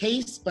my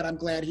taste, but I'm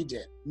glad he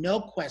did. No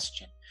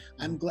question.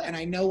 I'm glad, and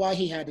I know why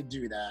he had to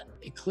do that.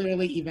 It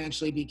clearly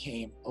eventually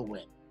became a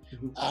win.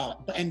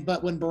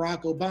 But when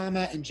Barack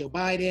Obama and Joe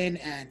Biden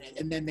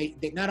and then they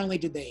not only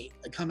did they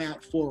come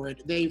out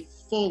forward, they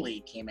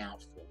fully came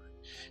out forward.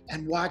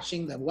 And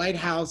watching the White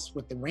House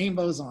with the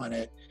rainbows on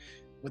it,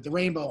 with the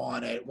rainbow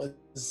on it,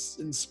 was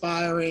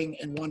inspiring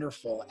and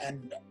wonderful.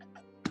 And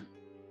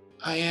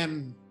I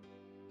am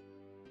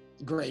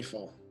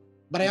grateful.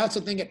 But I also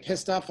think it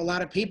pissed off a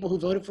lot of people who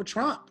voted for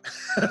Trump.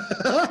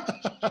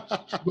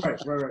 Right.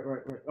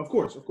 Of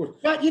course.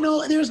 But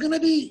there's going to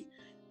be,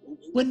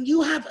 when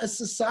you have a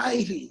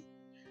society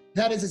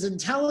that is as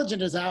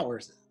intelligent as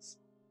ours is,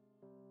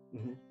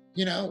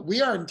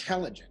 we are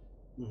intelligent.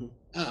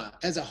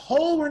 As a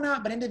whole, we're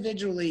not, but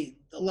individually,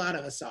 a lot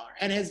of us are.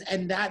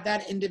 And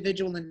that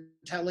individual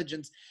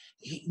intelligence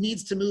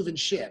needs to move and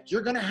shift.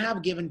 You're going to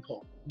have give and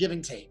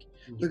take.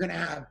 You're going to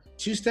have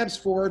 2 steps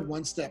forward,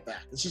 1 step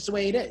back. It's just the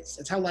way it is.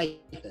 It's how life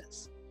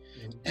is.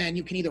 And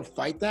you can either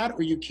fight that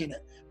or you can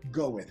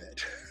go with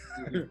it.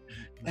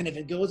 And if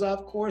it goes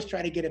off course,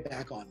 try to get it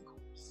back on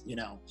course,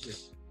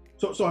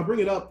 So I bring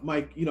it up,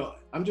 Mike,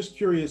 I'm just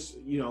curious,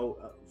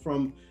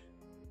 from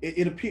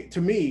it appeared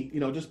to me,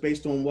 just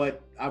based on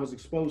what I was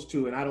exposed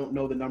to, and I don't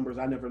know the numbers,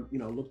 I never,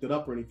 looked it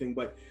up or anything,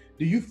 but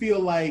do you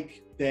feel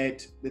like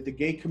that the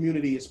gay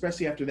community,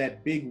 especially after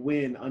that big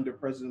win under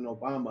President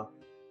Obama,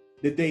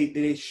 that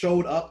they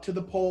showed up to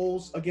the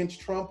polls against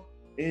Trump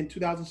in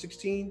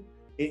 2016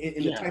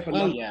 in the type of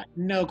numbers?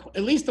 No,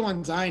 at least the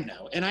ones I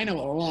know, and I know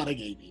a lot of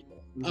gay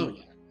people.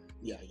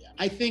 Yeah.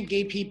 I think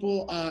gay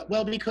people,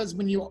 because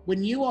when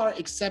you are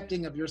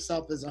accepting of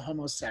yourself as a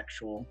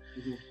homosexual,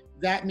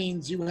 that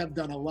means you have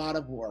done a lot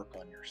of work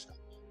on yourself.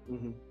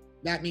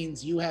 That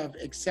means you have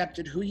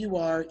accepted who you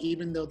are,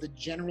 even though the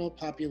general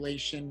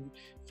population,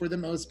 for the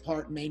most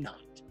part, may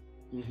not.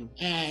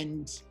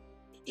 And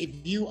if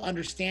you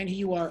understand who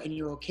you are and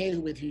you're okay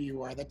with who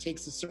you are, that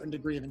takes a certain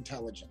degree of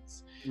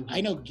intelligence.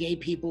 I know gay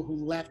people who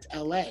left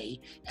LA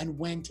and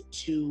went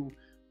to,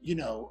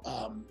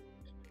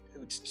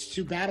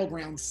 to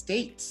battleground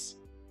states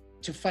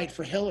to fight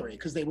for Hillary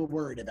because they were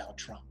worried about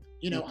Trump.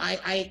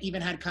 I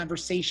even had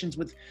conversations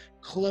with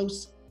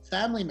close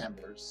family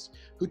members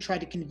who tried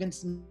to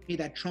convince me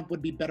that Trump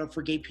would be better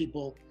for gay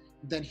people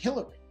than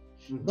Hillary.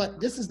 But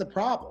this is the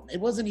problem. It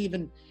wasn't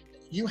even,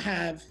 you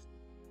have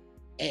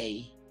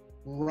a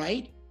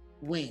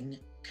right-wing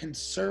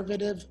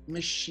conservative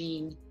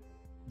machine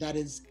that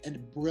is a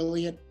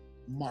brilliant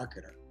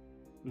marketer.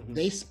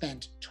 They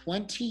spent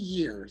 20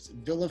 years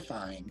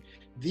vilifying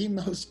the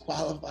most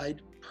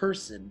qualified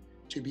person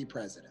to be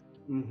president.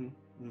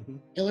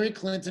 Hillary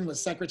Clinton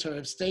was Secretary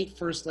of State,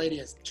 First Lady,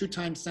 as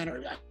 2-time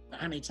senator.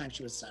 How many times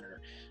she was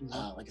senator?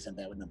 Like I said,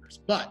 bad with numbers.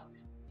 But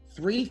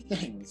 3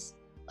 things,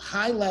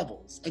 high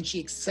levels, and she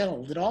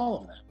excelled at all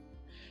of them.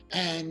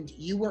 And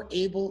you were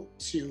able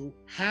to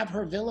have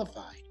her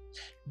vilified.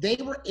 They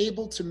were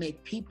able to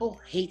make people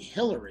hate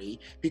Hillary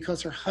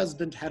because her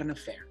husband had an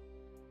affair.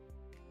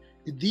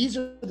 These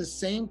are the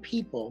same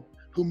people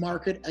who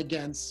market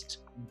against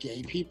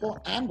gay people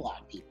and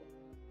Black people.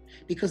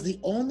 Because the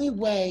only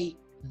way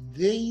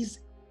these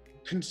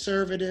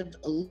conservative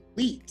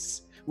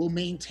elites will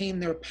maintain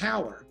their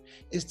power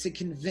is to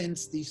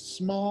convince the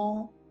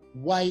small,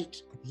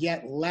 white,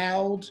 yet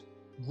loud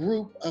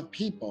group of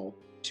people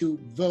to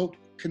vote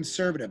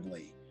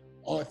conservatively.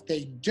 Or if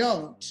they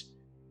don't,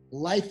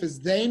 life as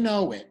they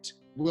know it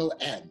will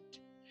end.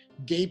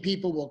 Gay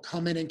people will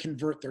come in and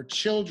convert their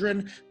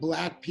children.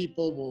 Black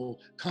people will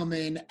come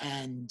in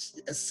and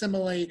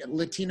assimilate.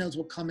 Latinos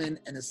will come in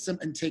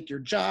and take your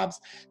jobs.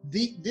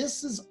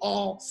 This is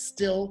all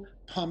still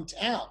pumped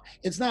out.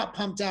 It's not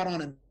pumped out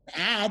on an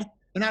ad.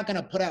 They're not going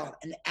to put out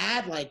an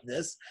ad like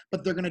this,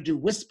 but they're going to do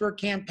whisper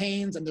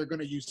campaigns, and they're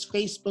going to use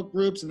Facebook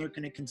groups, and they're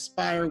going to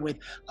conspire with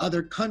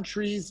other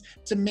countries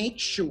to make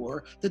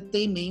sure that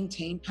they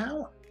maintain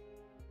power.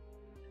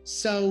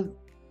 So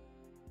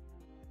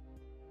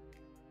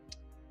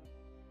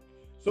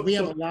we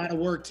have a lot of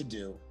work to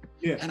do.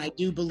 Yeah. And I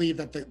do believe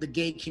that the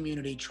gay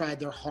community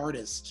tried their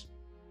hardest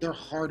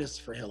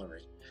for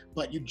Hillary.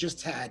 But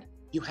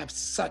you have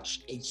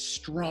such a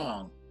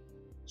strong,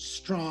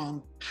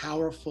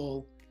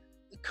 powerful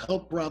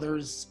Koch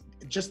brothers.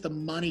 Just the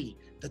money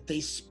that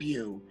they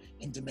spew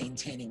into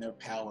maintaining their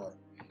power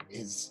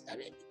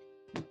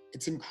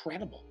it's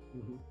incredible.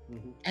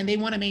 And they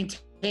want to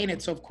maintain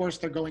it. So of course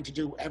they're going to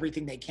do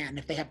everything they can.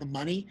 If they have the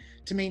money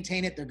to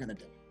maintain it, they're going to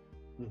do it.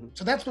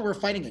 So that's what we're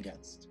fighting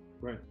against.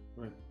 Right.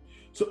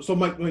 So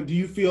Mike, do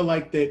you feel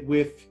like that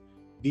with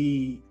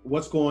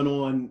what's going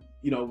on,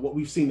 what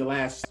we've seen the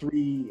last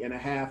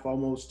 3.5,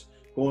 almost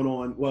going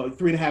on,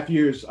 3.5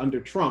 years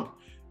under Trump,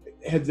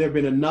 has there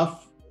been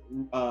enough,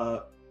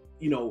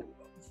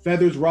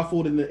 feathers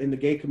ruffled in the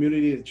gay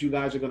community that you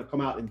guys are going to come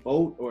out and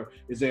vote, or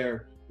is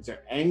there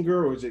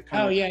anger, or is it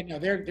kind of? No,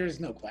 there's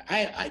no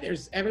question.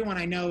 There's everyone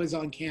I know is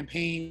on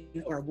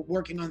campaign or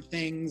working on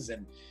things,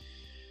 and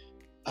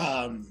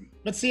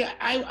But see,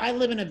 I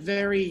live in a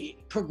very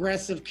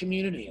progressive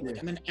community. Like,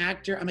 I'm an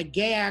actor, I'm a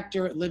gay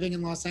actor living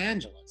in Los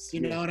Angeles.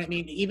 You know what I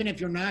mean? Even if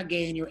you're not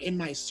gay and you're in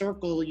my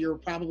circle, you're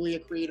probably a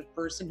creative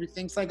person who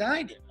thinks like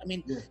I do. I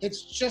mean,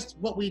 it's just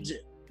what we do.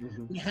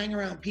 We hang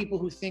around people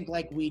who think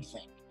like we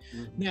think.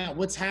 Now,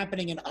 what's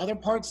happening in other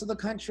parts of the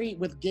country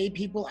with gay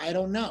people, I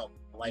don't know.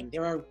 Like,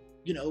 there are,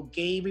 you know,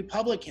 gay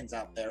Republicans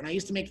out there, and I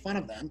used to make fun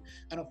of them.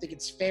 I don't think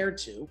it's fair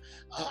to.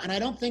 And I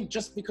don't think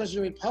just because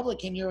you're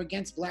Republican, you're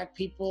against Black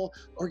people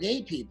or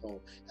gay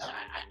people.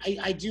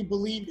 I do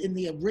believe in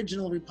the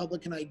original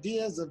Republican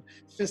ideas of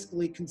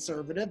fiscally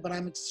conservative, but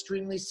I'm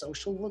extremely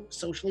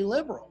socially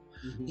liberal.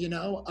 You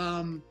know,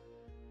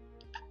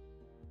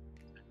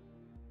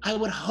 I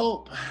would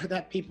hope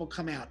that people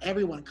come out,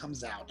 everyone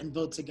comes out and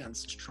votes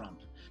against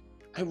Trump.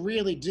 I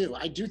really do.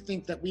 I do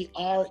think that we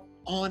are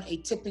on a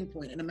tipping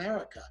point in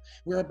America.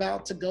 We're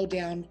about to go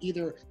down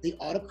either the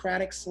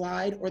autocratic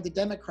slide or the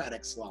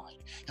democratic slide,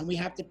 and we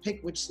have to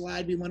pick which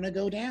slide we want to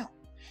go down.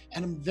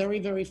 And I'm very,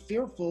 very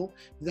fearful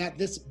that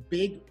this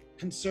big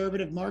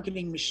conservative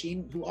marketing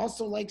machine, who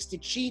also likes to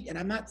cheat, and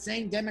I'm not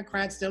saying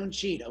Democrats don't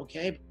cheat,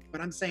 okay?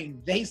 But I'm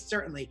saying they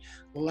certainly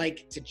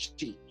like to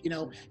cheat. You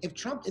know, if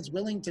Trump is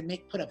willing to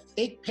put a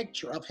fake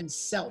picture of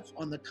himself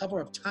on the cover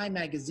of Time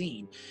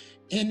magazine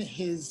in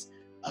his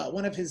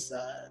one of his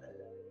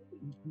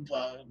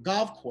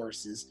golf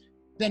courses,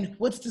 then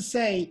what's to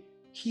say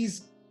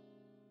he's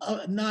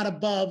not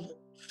above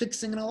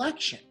fixing an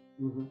election?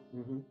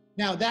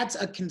 Now, that's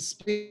a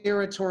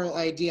conspiratorial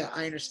idea.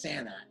 I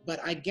understand that. But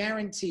I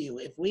guarantee you,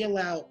 if we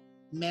allow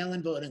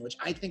mail-in voting, which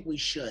I think we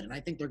should, and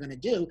I think they're going to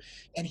do,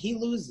 and he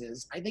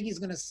loses, I think he's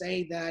going to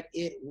say that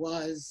it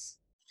was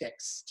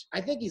fixed.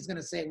 I think he's going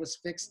to say it was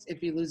fixed if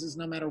he loses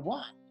no matter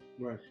what.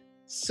 Right.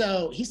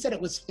 So he said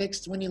it was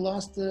fixed when he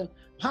lost the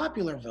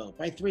popular vote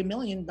by 3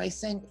 million, by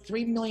saying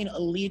 3 million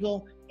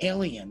illegal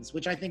aliens,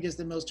 which I think is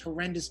the most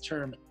horrendous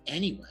term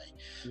anyway,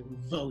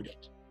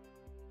 voted,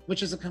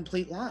 which is a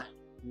complete lie.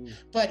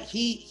 But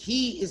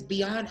he is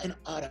beyond an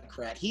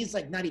autocrat. He's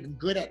like not even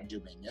good at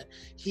doing it.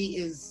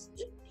 He's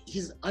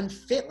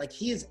unfit. Like,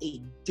 he is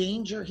a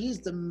danger. He's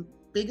the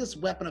biggest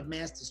weapon of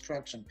mass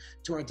destruction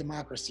to our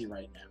democracy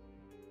right now.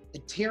 The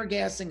tear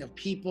gassing of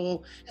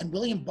people, and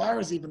William Barr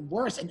is even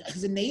worse, and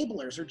his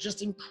enablers are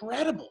just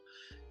incredible.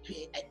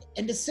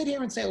 And to sit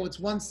here and say, oh, it's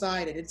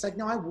one-sided, it's like,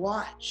 no, I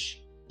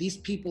watch these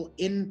people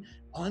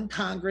on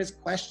Congress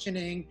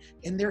questioning,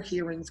 in their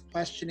hearings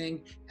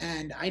questioning,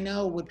 and I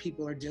know what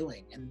people are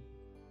doing, and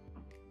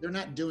they're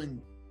not doing.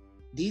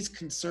 These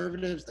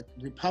conservatives, the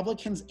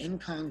Republicans in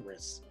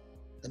Congress,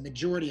 the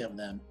majority of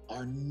them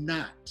are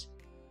not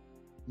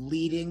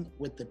leading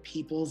with the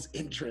people's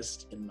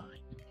interest in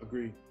mind.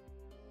 Agreed.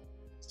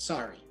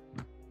 Sorry.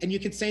 And you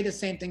could say the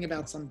same thing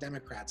about some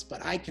Democrats,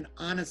 but I can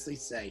honestly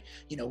say,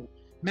 you know,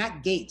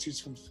 Matt Gaetz, who's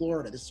from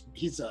Florida,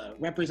 he's a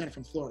representative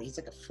from Florida. He's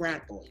like a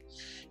frat boy.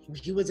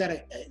 He was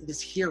at this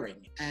hearing,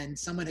 and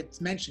someone had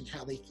mentioned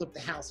how they flipped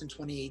the House in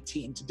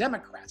 2018 to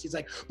Democrats. He's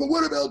like, but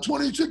what about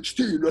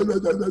 2016?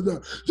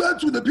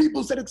 That's what the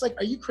people said. It's like,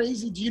 are you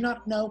crazy? Do you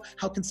not know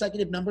how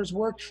consecutive numbers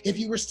work? If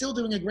you were still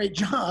doing a great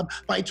job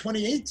by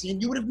 2018,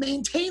 you would have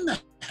maintained the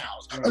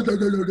House.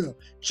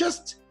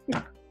 Just...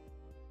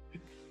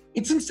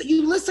 It's insane.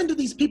 You listen to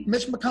these people.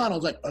 Mitch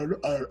McConnell's like,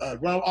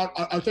 well,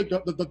 I think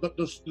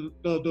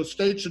the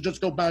state should just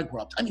go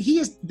bankrupt. I mean, he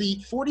is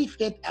the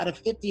 45th out of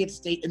 50th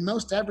state in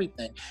most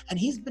everything, and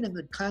he's been in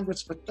the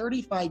Congress for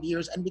 35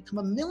 years and become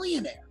a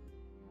millionaire.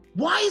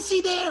 Why is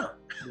he there?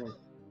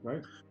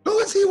 Right. Who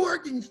is he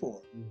working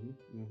for?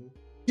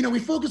 You know, we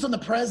focus on the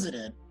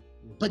president,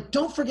 but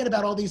don't forget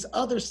about all these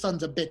other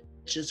sons of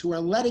bitches who are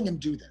letting him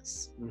do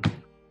this.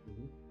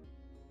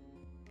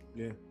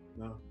 Yeah.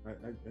 No, I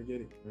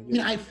get it. I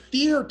mean, I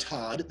fear,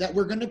 Todd, that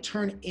we're going to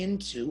turn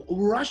into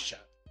Russia,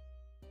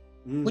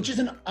 which is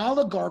an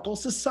oligarchical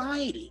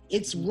society.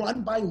 It's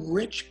run by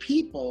rich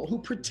people who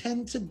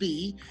pretend to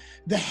be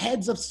the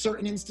heads of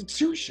certain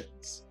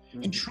institutions.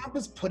 And Trump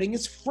is putting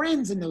his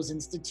friends in those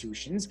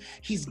institutions.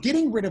 He's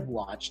getting rid of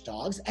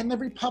watchdogs, and the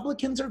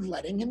Republicans are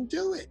letting him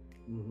do it.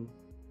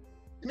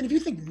 I mean, if you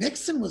think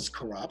Nixon was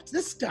corrupt,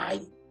 this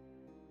guy...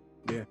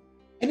 Yeah.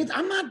 And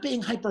I'm not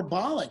being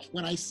hyperbolic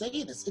when I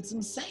say this. It's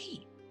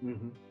insane.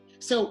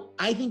 So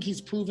I think he's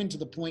proven to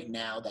the point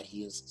now that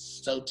he is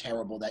so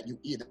terrible that you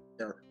either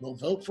will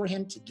vote for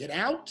him to get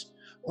out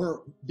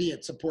or be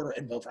a supporter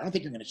and vote for. I don't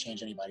think you're going to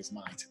change anybody's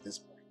minds at this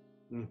point.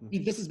 I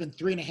mean, this has been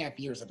 3.5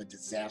 years of a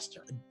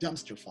disaster, a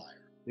dumpster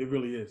fire. It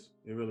really is.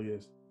 It really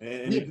is.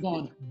 And We've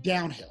gone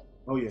downhill.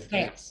 Oh, yeah.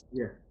 Fast.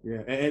 Yeah.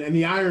 And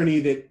the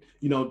irony that,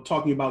 you know,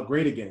 talking about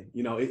great again,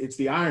 you know, it's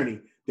the irony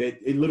that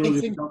it literally...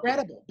 It's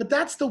incredible. But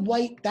that's the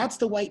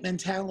white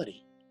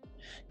mentality.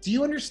 Do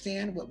you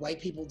understand what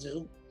white people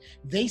do?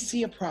 They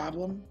see a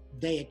problem,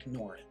 they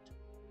ignore it.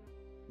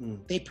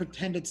 They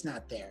pretend it's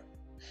not there.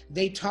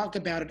 They talk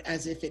about it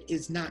as if it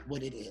is not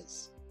what it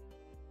is.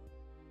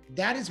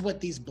 That is what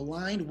these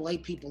blind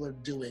white people are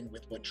doing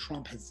with what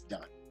Trump has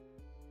done.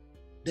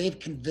 they've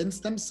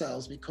convinced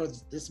themselves,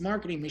 because this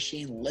marketing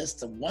machine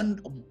lists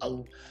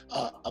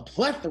a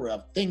plethora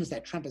of things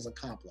that Trump has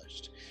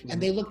accomplished,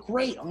 and they look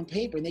great on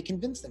paper, and they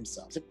convince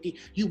themselves. If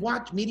you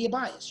watch media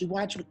bias, you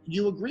watch what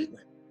you agree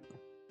with,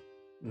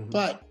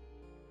 but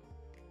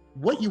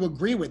what you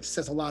agree with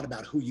says a lot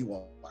about who you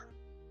are.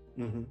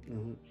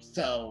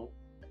 So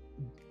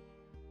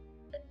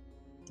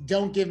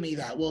don't give me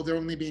that, well, they're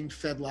only being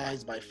fed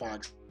lies by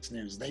Fox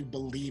News. They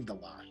believe the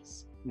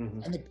lies.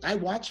 And I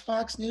watch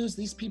Fox News.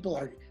 These people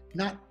are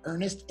not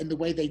earnest in the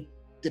way they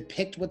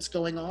depict what's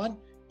going on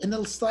in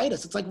the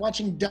slightest. It's like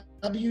watching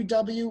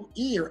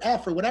WWE or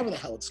F or whatever the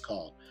hell it's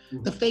called,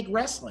 the fake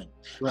wrestling.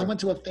 I went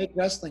to a fake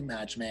wrestling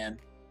match, man,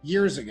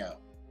 years ago.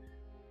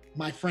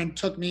 My friend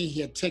took me,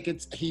 he had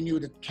tickets, he knew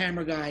the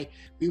camera guy.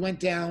 We went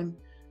down,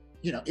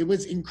 it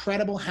was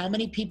incredible how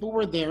many people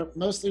were there,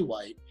 mostly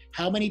white.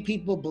 How many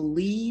people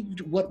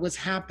believed what was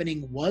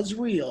happening was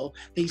real.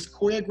 These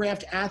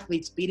choreographed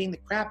athletes beating the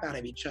crap out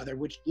of each other,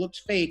 which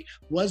looked fake,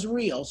 was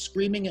real,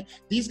 screaming.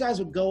 These guys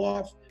would go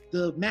off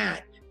the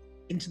mat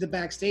into the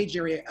backstage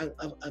area.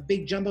 A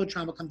big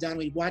jumbotron would come down, and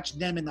we'd watch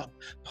them in the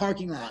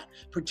parking lot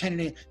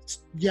pretending to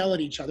yell at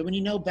each other.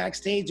 When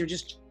backstage, they're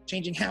just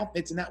changing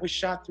outfits, and that was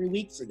shot 3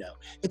 weeks ago.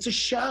 It's a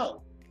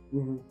show.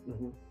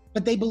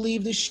 But they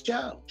believe the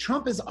show.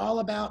 Trump is all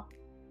about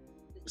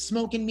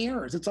smoke and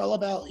mirrors. It's all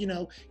about,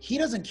 he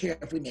doesn't care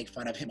if we make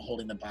fun of him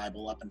holding the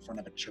Bible up in front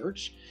of a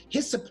church.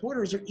 His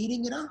supporters are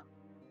eating it up.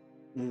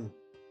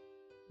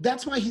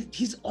 That's why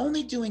he's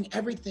only doing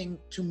everything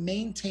to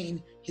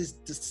maintain his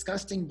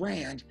disgusting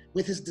brand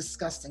with his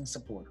disgusting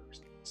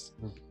supporters.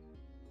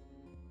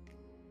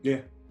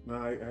 Yeah, no,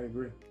 I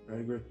agree.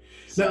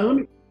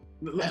 So,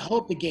 I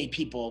hope the gay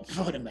people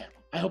vote him out.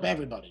 I hope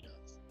everybody does.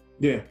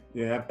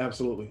 Yeah,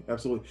 absolutely.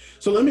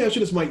 So let me ask you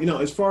this, Mike.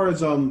 As far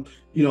as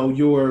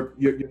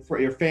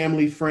your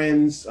family,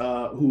 friends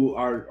who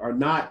are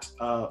not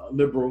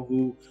liberal,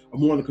 who are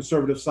more on the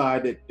conservative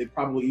side, that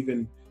probably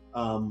even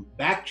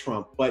back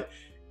Trump. But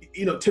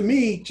to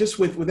me, just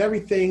with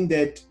everything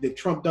that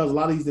Trump does, a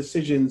lot of these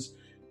decisions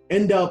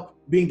end up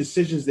being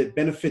decisions that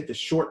benefit the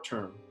short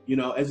term.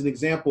 As an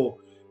example,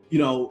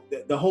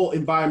 the whole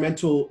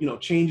environmental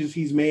changes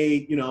he's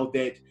made,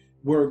 that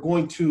we're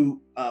going to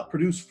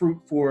produce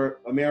fruit for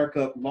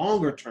America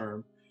longer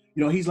term.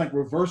 He's like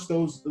reversed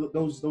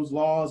those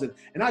laws, and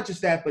not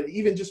just that, but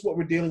even just what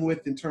we're dealing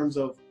with in terms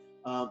of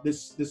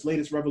this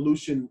latest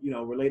revolution,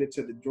 related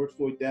to the George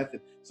Floyd death,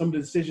 and some of the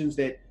decisions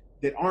that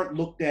aren't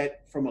looked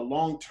at from a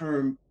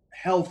long-term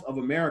health of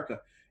America.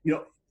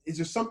 Is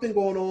there something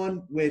going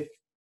on with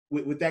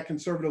that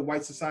conservative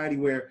white society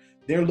where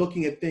they're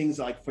looking at things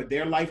like for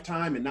their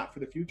lifetime and not for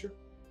the future?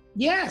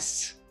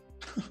 Yes.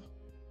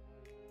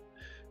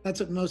 That's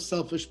what most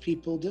selfish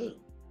people do.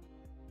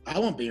 I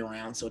won't be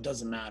around, so it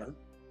doesn't matter.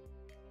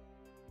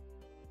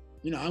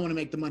 I want to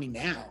make the money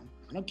now.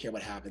 I don't care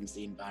what happens to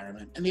the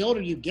environment. And the older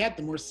you get,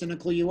 the more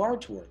cynical you are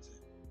towards it.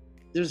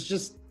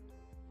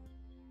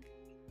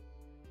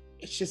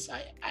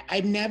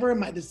 I've never,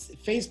 this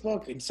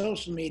Facebook and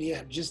social media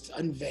have just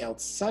unveiled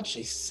such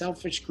a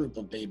selfish group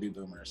of baby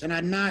boomers. And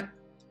I'm not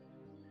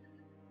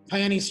by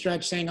any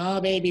stretch saying,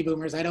 oh, baby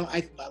boomers.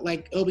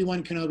 Like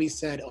Obi-Wan Kenobi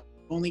said,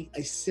 only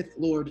a Sith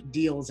Lord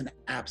deals in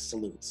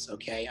absolutes,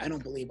 okay? I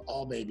don't believe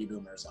all baby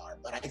boomers are,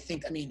 but I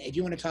think, if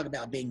you want to talk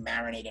about being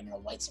marinated in a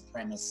white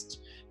supremacist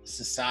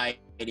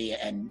society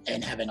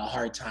and having a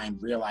hard time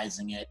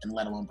realizing it, and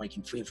let alone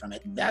breaking free from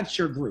it, that's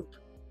your group.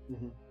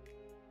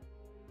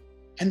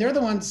 And they're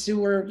the ones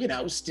who are,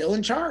 still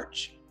in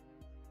charge.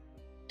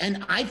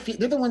 And I feel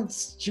they're the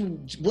ones who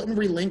wouldn't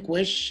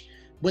relinquish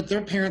what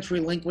their parents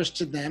relinquished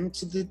to them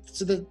to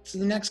the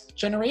next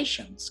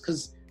generations,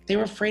 because they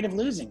were afraid of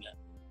losing it.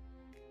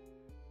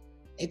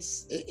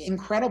 It's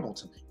incredible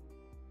to me.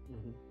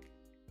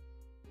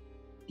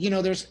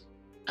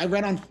 I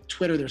read on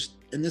Twitter,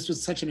 and this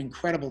was such an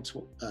incredible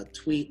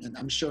tweet, and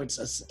I'm sure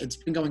it's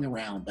been going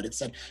around, but it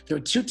said there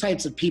are two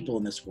types of people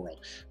in this world.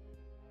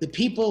 The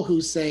people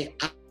who say,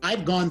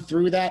 I've gone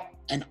through that,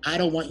 and I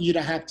don't want you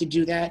to have to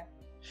do that.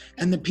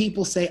 And the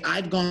people say,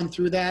 I've gone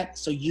through that,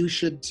 so you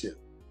should too.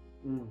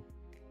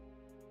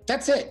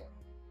 That's it.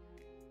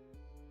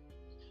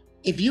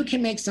 If you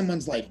can make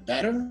someone's life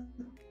better,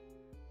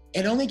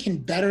 it only can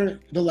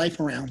better the life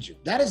around you.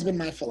 That has been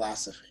my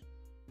philosophy.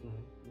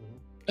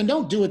 And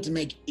don't do it to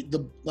make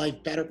the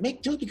life better.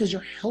 Do it because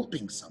you're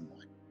helping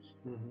someone.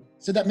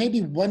 So that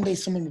maybe one day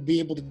someone will be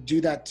able to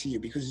do that to you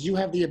because you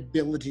have the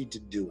ability to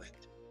do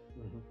it.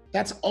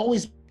 That's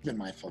always been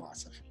my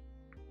philosophy.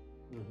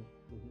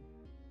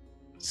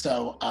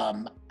 So,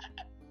 I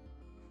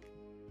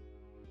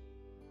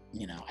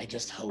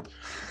just hope.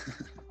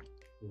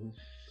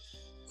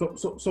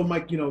 So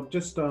Mike,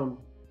 just,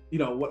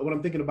 what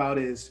I'm thinking about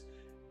is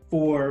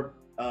for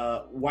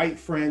white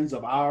friends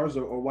of ours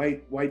or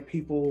white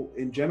people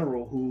in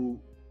general who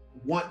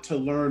want to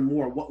learn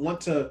more,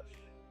 want to,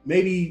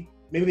 maybe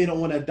they don't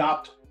want to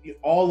adopt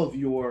all of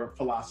your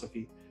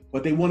philosophy,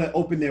 but they want to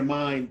open their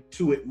mind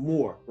to it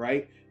more,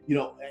 right? you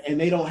know, and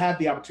they don't have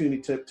the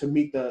opportunity to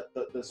meet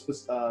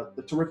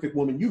the terrific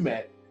woman you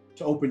met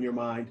to open your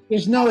mind.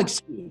 There's no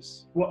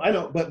excuse. Well, I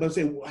know, but I'm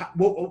saying,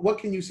 what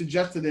can you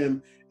suggest to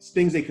them?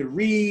 Things they could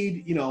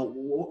read, you know,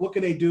 what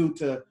can they do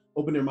to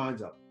open their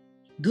minds up?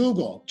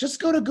 Google.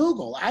 Just go to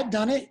Google. I've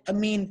done it. I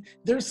mean,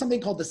 there's something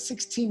called the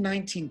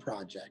 1619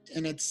 Project,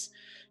 and it's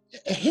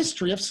a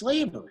history of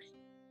slavery.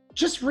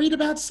 Just read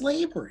about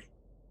slavery.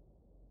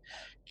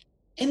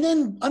 And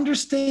then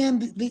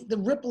understand the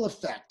ripple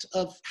effect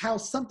of how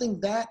something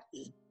that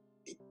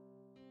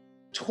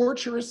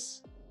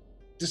torturous,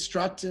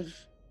 destructive,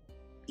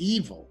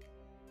 evil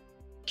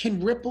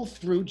can ripple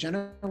through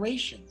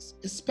generations,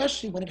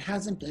 especially when it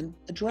hasn't been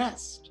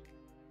addressed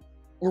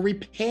or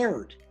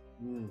repaired.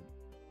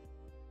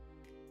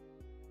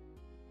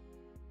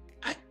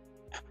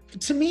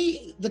 To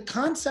me, the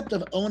concept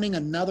of owning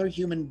another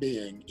human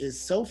being is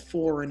so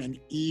foreign and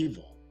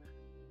evil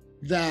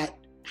that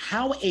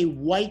how a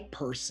white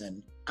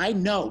person, I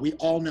know, we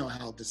all know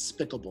how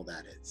despicable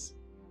that is.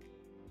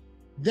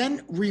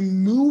 Then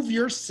remove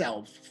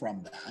yourself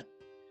from that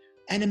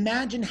and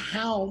imagine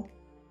how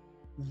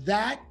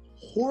that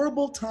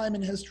horrible time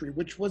in history,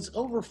 which was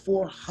over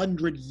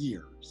 400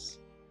 years,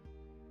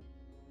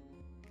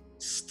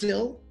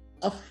 still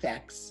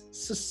affects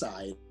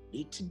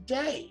society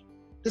today.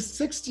 The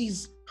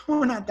 60s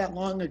were not that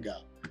long ago.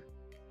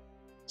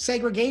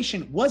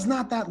 Segregation was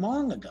not that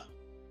long ago.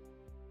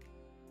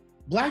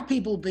 Black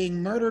people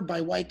being murdered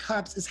by white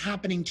cops is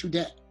happening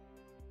today.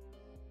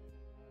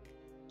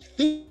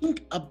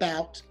 Think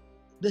about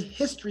the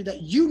history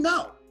that you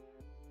know,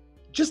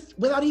 just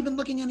without even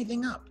looking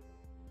anything up.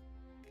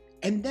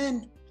 And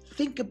then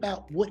think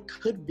about what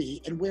could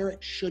be and where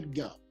it should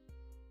go.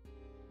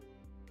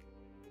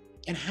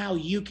 And how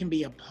you can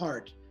be a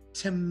part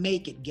to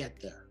make it get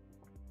there.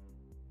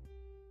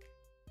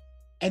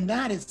 And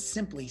that is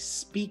simply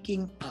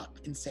speaking up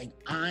and saying,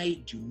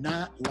 I do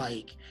not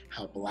like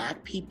how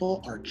Black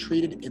people are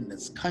treated in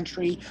this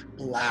country.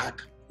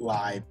 Black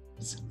lives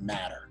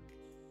matter.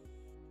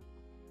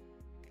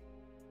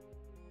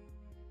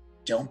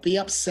 Don't be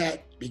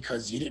upset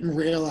because you didn't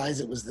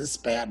realize it was this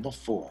bad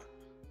before.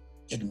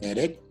 Admit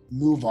it,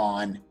 move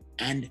on,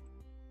 and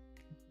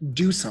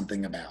do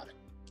something about it.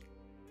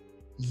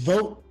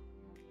 Vote.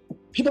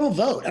 People don't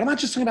vote. And I'm not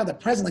just talking about the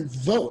president,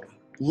 like vote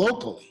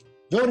locally.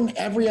 Vote in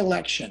every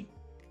election.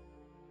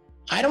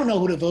 I don't know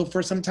who to vote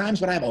for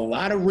sometimes, but I have a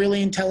lot of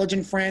really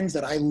intelligent friends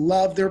that I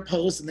love their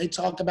posts and they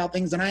talk about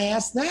things and I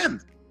ask them.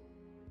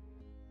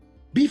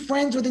 Be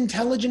friends with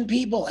intelligent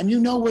people and you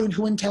know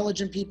who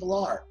intelligent people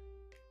are.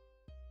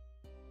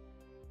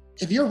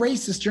 If you're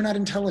racist, you're not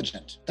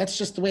intelligent. That's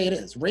just the way it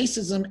is.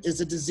 Racism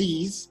is a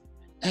disease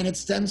and it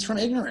stems from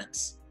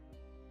ignorance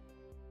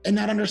and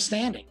not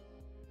understanding,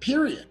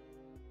 period.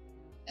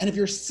 And if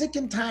you're sick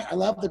and tired, I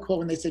love the quote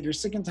when they said, you're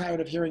sick and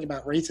tired of hearing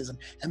about racism.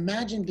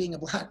 Imagine being a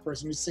Black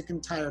person who's sick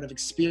and tired of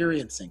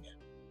experiencing it.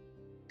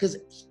 Because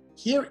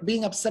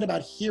being upset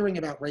about hearing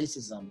about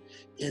racism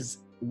is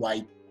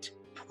white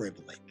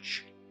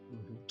privilege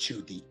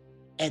to the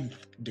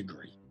nth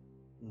degree.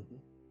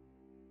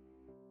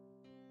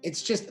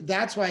 It's just,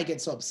 that's why I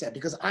get so upset,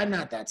 because I'm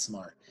not that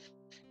smart.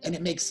 And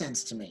it makes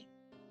sense to me.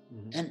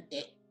 And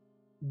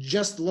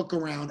just look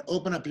around,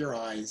 open up your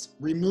eyes,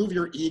 remove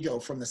your ego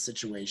from the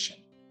situation.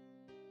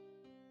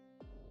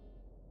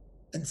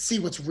 And see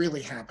what's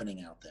really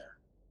happening out there.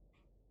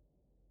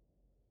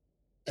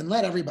 And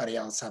let everybody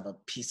else have a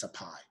piece of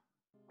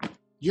pie.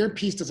 Your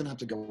piece doesn't have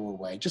to go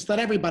away. Just let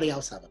everybody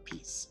else have a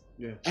piece.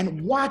 Yeah. And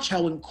watch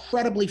how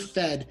incredibly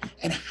fed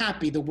and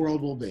happy the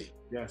world will be.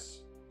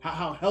 Yes.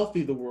 How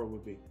healthy the world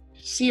would be.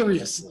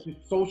 Seriously.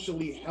 Just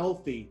socially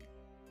healthy.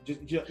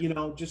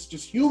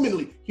 Just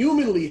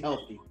humanly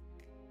healthy.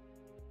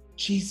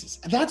 Jesus.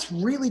 That's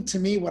really, to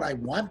me, what I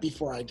want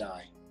before I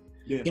die.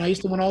 Yeah. You know, I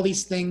used to want all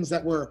these things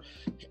that were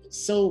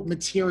so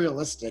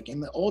materialistic.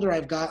 And the older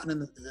I've gotten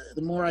and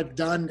the more I've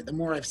done, the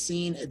more I've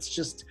seen, it's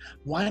just,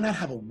 why not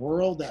have a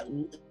world that,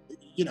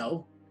 you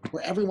know,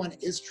 where everyone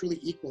is truly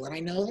equal? And I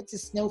know that's a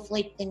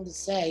snowflake thing to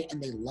say,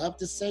 and they love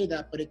to say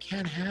that, but it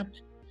can't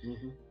happen.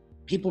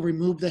 People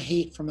remove the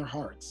hate from their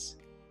hearts.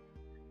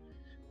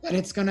 But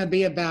it's going to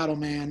be a battle,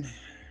 man.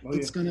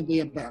 It's going to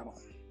be a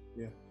battle.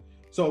 Yeah.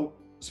 So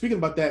speaking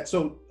about that,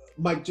 so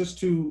Mike, just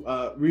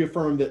to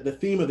reaffirm that the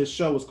theme of this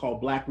show is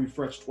called Black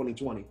Refresh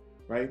 2020,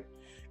 right?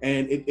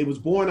 And it was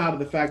born out of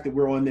the fact that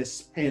we're on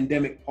this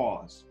pandemic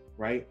pause,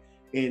 right?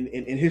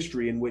 In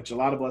history, in which a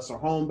lot of us are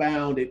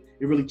homebound. It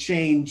really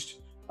changed,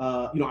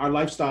 our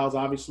lifestyles,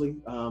 obviously.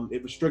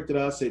 It restricted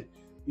us. It,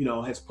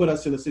 has put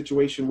us in a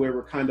situation where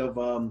we're kind of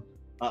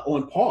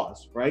on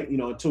pause, right?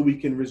 Until we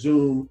can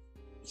resume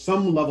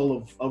some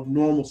level of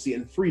normalcy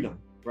and freedom,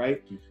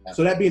 right? Yeah.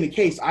 So that being the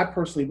case, I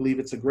personally believe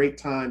it's a great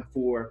time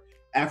for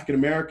African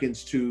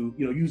Americans to,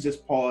 use this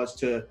pause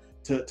to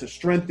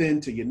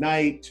strengthen, to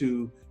unite,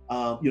 to,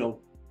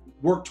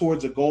 work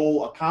towards a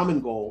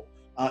common goal,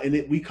 and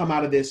that we come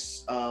out of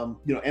this,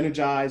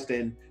 energized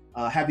and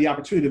have the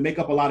opportunity to make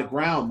up a lot of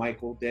ground,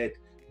 Michael, that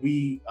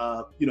we,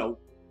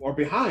 are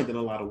behind in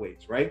a lot of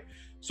ways, right?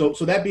 So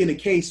that being the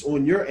case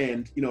on your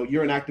end,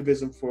 you're in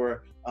activism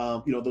for,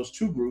 those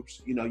two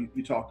groups,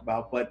 you talked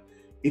about, but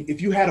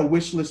if you had a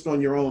wish list on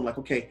your own, like,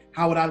 okay,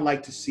 how would I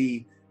like to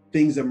see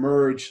things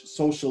emerge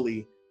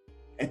socially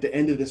at the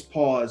end of this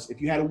pause? If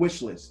you had a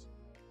wish list,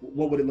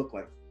 what would it look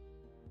like?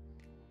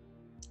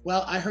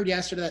 Well, I heard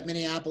yesterday that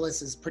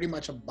Minneapolis is pretty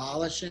much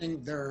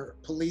abolishing their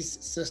police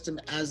system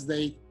as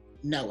they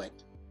know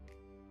it.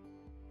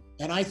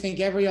 And I think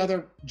every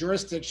other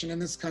jurisdiction in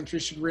this country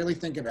should really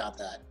think about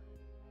that.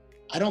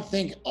 I don't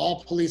think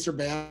all police are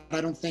bad.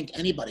 I don't think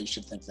anybody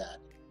should think that.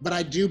 But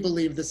I do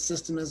believe the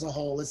system as a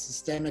whole is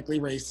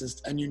systemically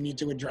racist, and you need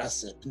to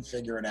address it and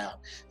figure it out.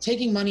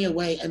 Taking money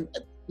away, and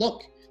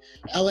look,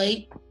 LA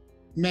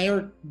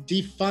mayor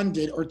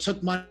defunded or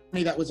took money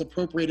that was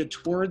appropriated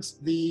towards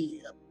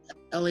the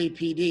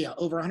LAPD,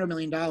 over $100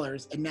 million,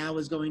 and now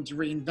is going to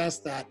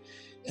reinvest that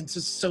into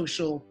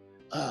social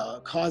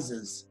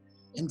causes,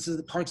 into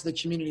the parts of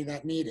the community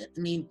that need it.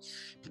 I mean,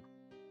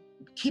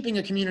 keeping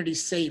a community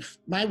safe,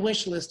 my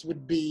wish list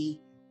would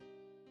be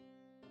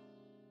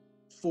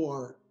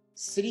for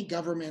city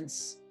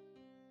governments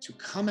to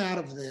come out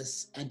of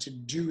this and to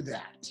do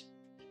that,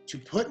 to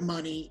put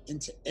money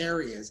into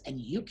areas, and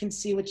you can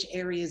see which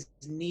areas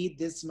need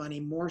this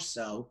money more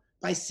so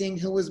by seeing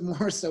who was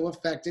more so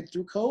affected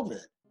through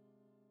COVID.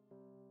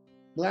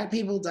 Black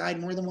people died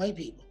more than white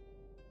people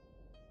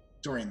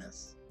during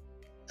this,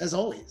 as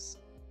always,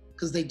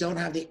 because they don't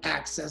have the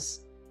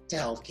access to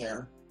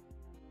healthcare.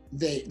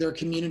 Their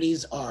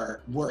communities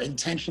were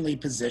intentionally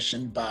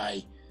positioned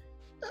by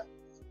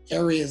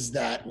areas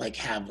that like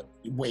have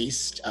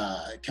waste,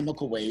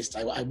 chemical waste.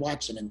 I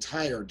watched an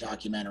entire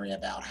documentary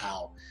about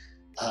how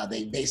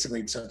they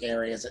basically took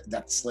areas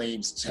that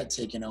slaves had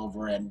taken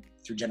over and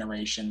through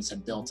generations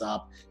had built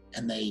up,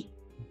 and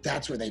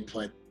that's where they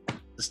put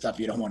the stuff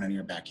you don't want in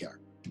your backyard.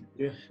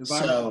 Yeah.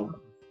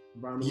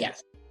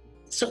 Yes.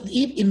 So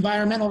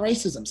environmental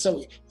racism.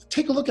 So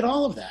take a look at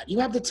all of that. You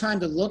have the time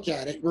to look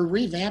at it. We're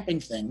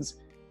revamping things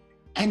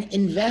and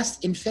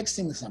invest in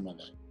fixing some of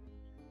it.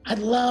 I'd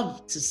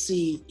love to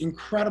see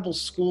incredible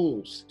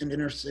schools in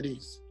inner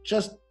cities.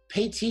 Just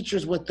pay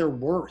teachers what they're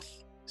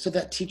worth so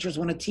that teachers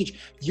want to teach.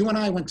 You and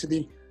I went to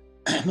the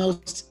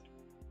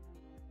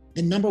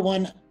number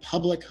one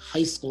public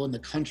high school in the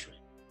country.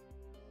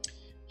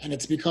 And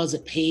it's because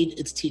it paid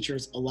its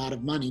teachers a lot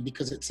of money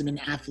because it's in an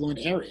affluent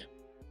area.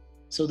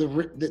 So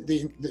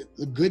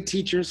the good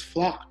teachers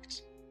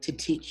flocked to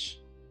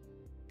teach.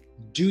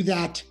 Do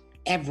that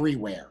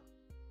everywhere.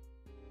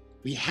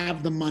 We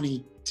have the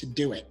money to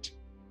do it.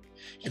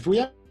 If we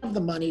have the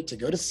money to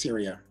go to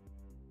Syria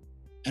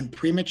and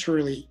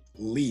prematurely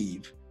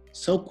leave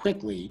so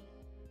quickly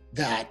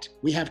that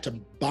we have to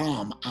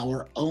bomb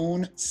our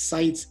own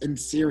sites in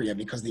Syria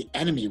because the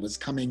enemy was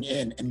coming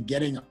in and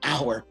getting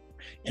our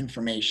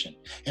information.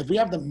 If we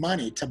have the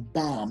money to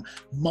bomb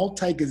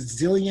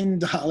multi-gazillion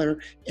dollar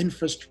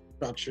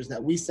infrastructures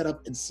that we set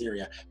up in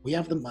Syria, we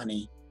have the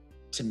money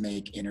to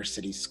make inner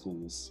city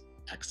schools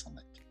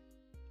excellent.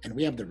 And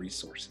we have the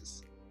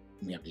resources,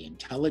 and we have the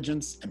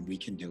intelligence, and we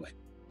can do it.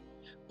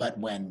 But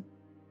when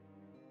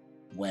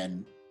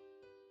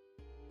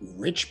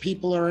rich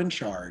people are in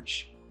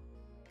charge,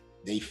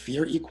 they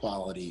fear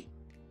equality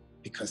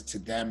because to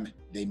them,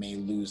 they may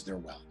lose their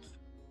wealth.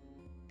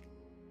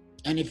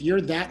 And if you're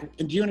that,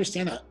 and do you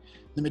understand that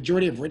the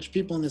majority of rich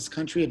people in this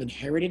country have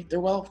inherited their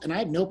wealth? And I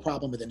have no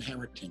problem with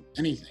inheriting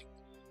anything.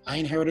 I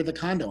inherited the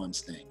condo I'm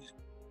staying in.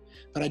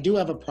 But I do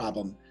have a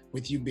problem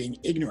with you being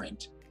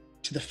ignorant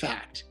to the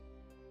fact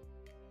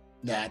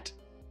that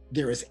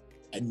there is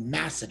a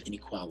massive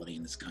inequality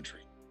in this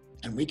country.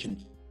 And we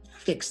can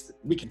fix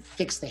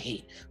the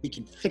hate. We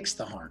can fix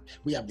the harm.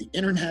 We have the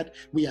internet.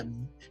 We have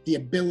the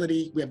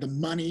ability. We have the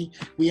money.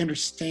 We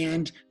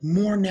understand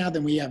more now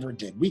than we ever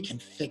did. We can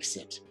fix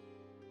it.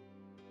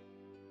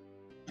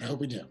 I hope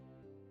we do.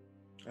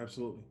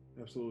 Absolutely.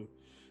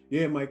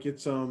 Yeah, Mike,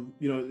 it's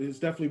it's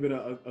definitely been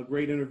a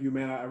great interview,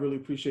 man. I really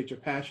appreciate your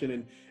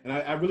passion and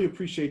I really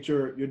appreciate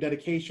your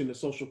dedication to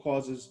social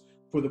causes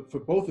for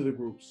both of the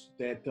groups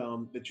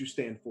that you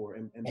stand for.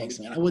 And thanks,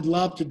 man. I would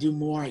love to do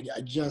more.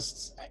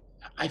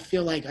 I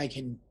feel like I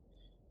can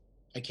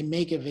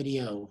make a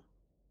video.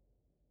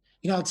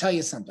 I'll tell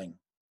you something.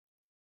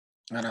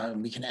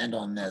 And we can end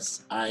on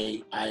this.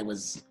 I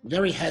was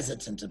very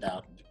hesitant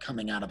about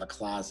coming out of the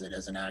closet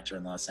as an actor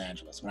in Los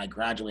Angeles. When I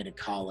graduated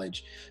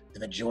college, the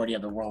majority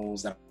of the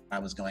roles that I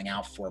was going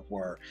out for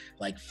were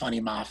like funny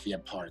mafia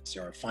parts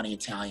or funny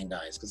Italian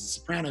guys, because The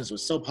Sopranos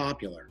was so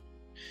popular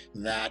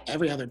that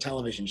every other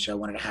television show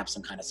wanted to have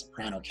some kind of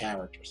soprano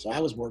character. So I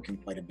was working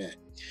quite a bit.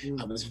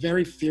 I was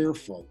very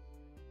fearful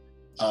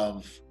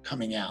of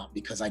coming out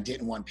because I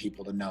didn't want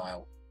people to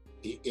know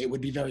it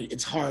would be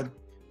it's hard.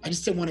 I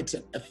just didn't want it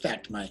to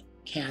affect my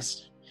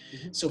casting.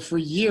 So for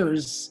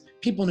years,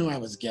 people knew I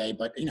was gay,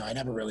 but I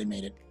never really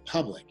made it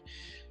public.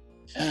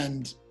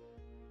 And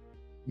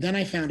then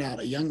I found out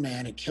a young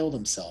man had killed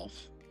himself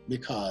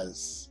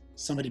because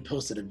somebody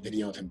posted a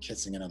video of him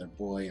kissing another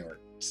boy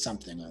or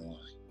something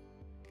online.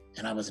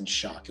 And I was in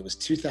shock. It was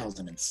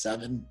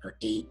 2007 or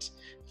 8.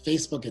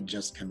 Facebook had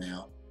just come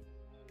out.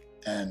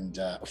 And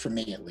for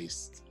me, at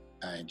least,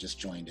 I had just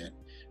joined it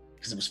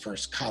because it was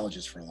first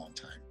colleges for a long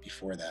time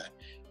before that.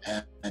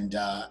 And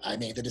I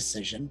made the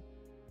decision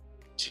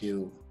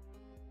to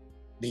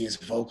be as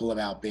vocal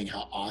about being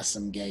how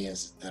awesome gay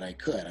is that I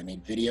could. I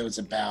made videos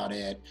about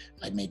it.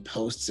 I made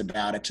posts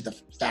about it, to the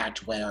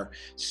fact where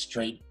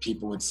straight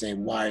people would say,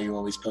 why are you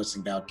always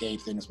posting about gay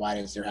things? Why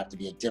does there have to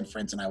be a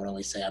difference? And I would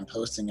always say, I'm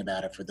posting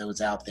about it for those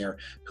out there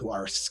who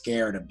are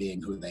scared of being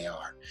who they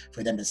are,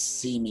 for them to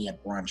see me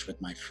at brunch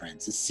with my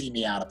friends, to see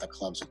me out at the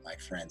clubs with my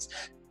friends,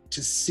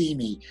 to see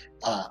me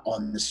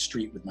on the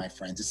street with my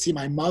friends, to see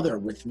my mother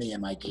with me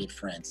and my gay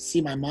friends, to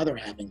see my mother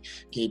having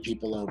gay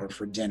people over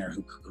for dinner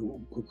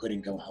who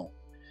couldn't go home.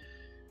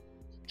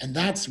 And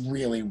that's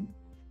really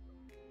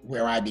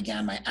where I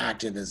began my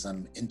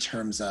activism in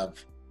terms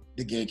of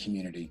the gay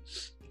community.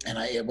 And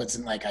it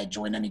wasn't like I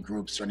joined any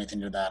groups or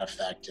anything to that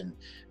effect.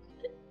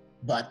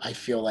 But I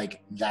feel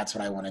like that's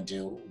what I want to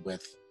do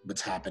with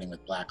what's happening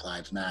with Black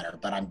Lives Matter.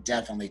 But I'm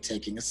definitely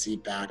taking a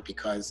seat back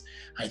because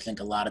I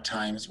think a lot of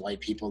times white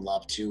people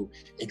love to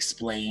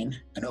explain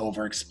and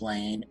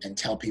over-explain and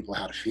tell people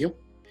how to feel.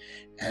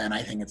 And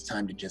I think it's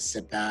time to just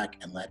sit back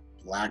and let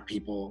Black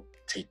people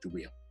take the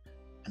wheel.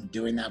 I'm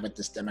doing that with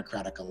this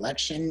Democratic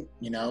election.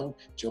 You know,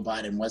 Joe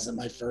Biden wasn't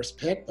my first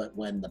pick, but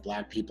when the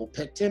Black people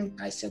picked him,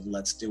 I said,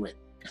 let's do it.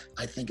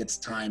 I think it's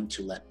time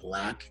to let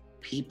Black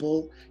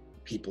people,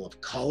 people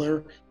of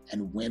color,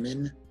 and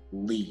women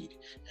lead,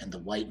 and the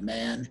white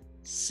man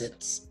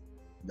sits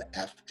the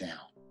F down.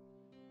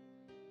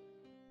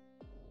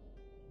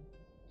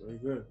 Very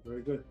good,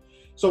 very good.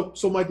 So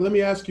Mike, let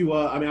me ask you,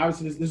 I mean,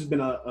 obviously this has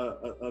been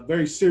a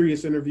very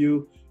serious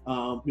interview,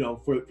 you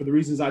know, for the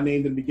reasons I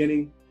named in the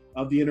beginning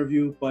of the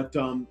interview, but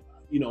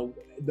you know,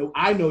 though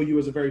I know you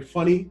as a very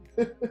funny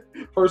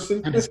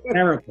person. I'm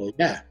hysterical,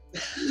 yeah.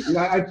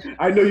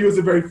 I know you as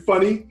a very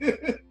funny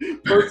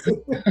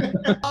person.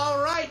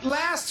 All right,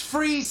 last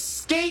free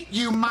skate,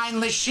 you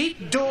mindless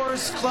sheep.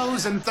 Doors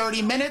close in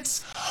 30 minutes,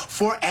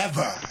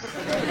 forever.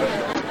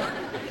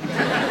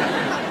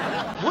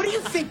 What do you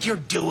think you're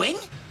doing?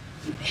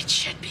 It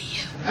should be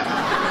you.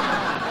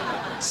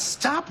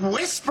 Stop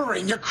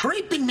whispering, you're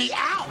creeping me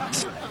out.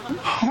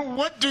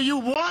 What do you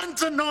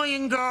want,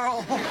 annoying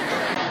girl?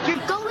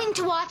 You're going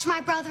to watch my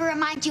brother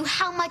remind you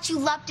how much you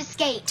love to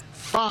skate.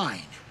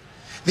 Fine.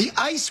 The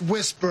Ice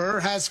Whisperer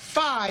has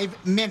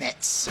 5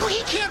 minutes. Oh,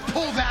 he can't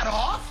pull that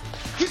off.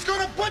 He's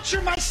gonna butcher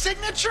my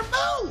signature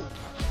move.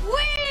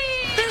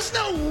 Whee! There's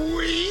no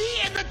wee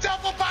in the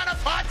double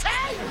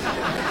Bonafante.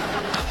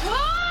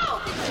 Whoa!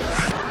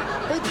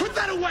 Oh, put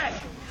that away.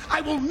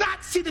 I will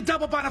not see the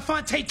double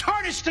Bonafante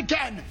tarnished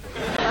again.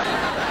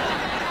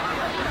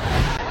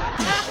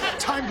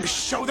 Time to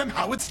show them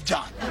how it's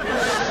done.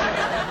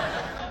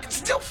 It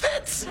still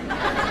fits.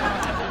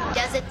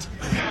 Does it?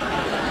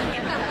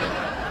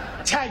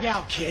 Tag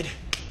out, kid,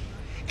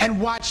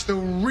 and watch the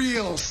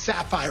real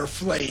Sapphire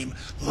Flame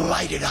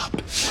light it up.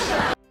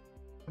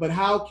 But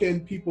how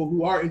can people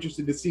who are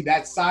interested to see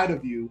that side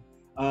of you,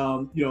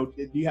 you know,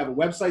 do you have a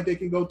website they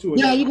can go to?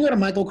 Yeah, you can go to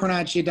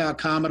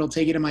michaelcornacchia.com. It'll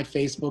take you to my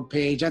Facebook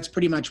page. That's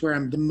pretty much where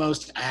I'm the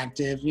most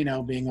active, you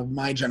know, being of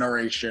my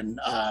generation.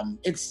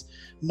 It's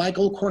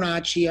Michael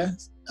Cornacchia.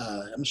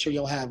 I'm sure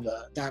you'll have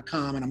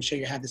 .com, and I'm sure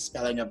you have the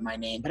spelling of my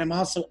name. But I'm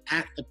also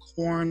at the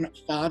Corn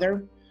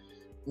Father,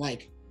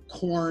 like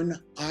Corn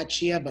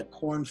Acchia, but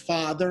Corn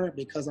Father,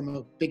 because I'm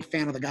a big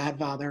fan of The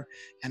Godfather,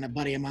 and a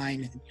buddy of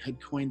mine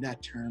had coined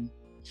that term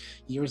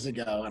years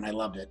ago, and I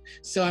loved it.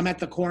 So I'm at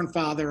the Corn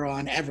Father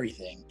on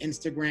everything: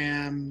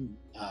 Instagram,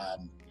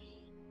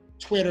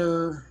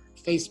 Twitter,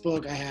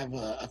 Facebook. I have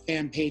a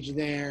fan page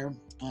there.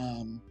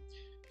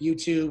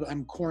 YouTube,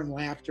 I'm Corn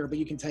Laughter, but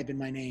you can type in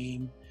my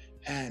name.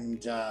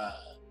 And I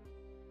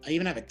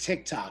even have a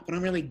TikTok, but I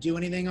don't really do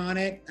anything on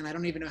it, and I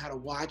don't even know how to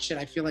watch it.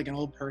 I feel like an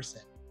old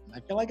person.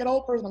 I'm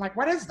like,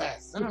 what is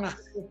this? I don't know.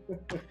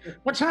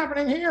 What's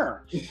happening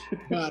here?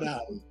 But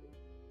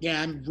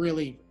yeah,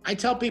 I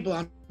tell people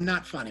I'm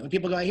not funny. When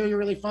people go, I hear you're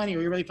really funny,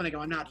 or you're really funny, I go,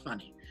 I'm not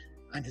funny.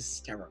 I'm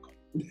hysterical.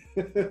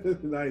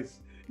 Nice.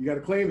 You got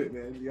to claim it,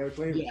 man. You got to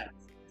claim it. Yeah.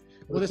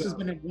 Well, this has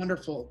been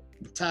wonderful,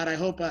 Todd. I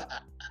hope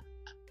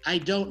I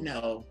don't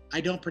know.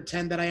 I don't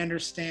pretend that I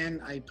understand.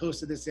 I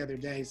posted this the other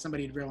day.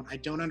 Somebody had written, I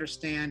don't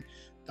understand,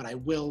 but I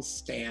will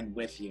stand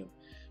with you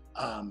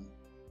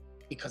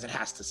because it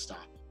has to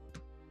stop.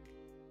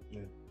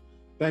 Yeah.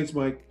 Thanks,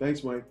 Mike.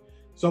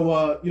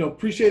 So, you know,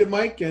 appreciate it,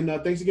 Mike. And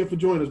thanks again for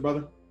joining us,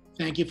 brother.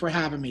 Thank you for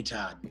having me,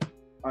 Todd.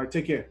 All right,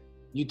 take care.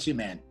 You too,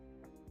 man.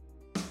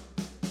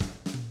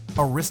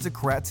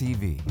 Aristocrat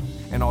TV,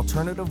 an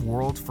alternative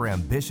world for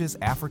ambitious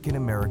African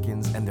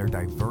Americans and their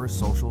diverse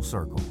social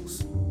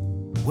circles.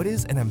 What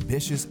is an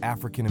ambitious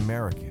African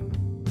American?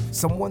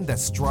 Someone that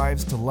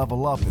strives to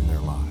level up in their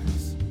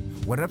lives,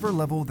 whatever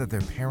level that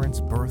their parents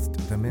birthed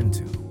them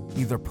into,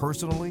 either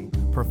personally,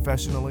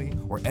 professionally,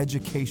 or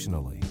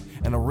educationally.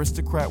 An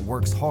aristocrat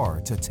works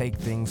hard to take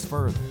things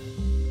further.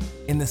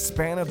 In the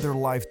span of their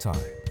lifetime,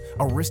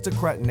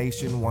 Aristocrat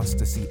Nation wants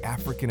to see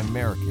African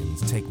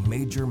Americans take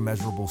major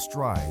measurable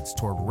strides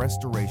toward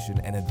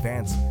restoration and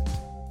advancement.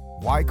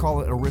 Why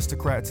call it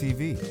Aristocrat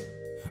TV?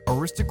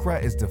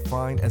 Aristocrat is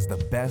defined as the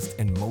best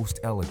and most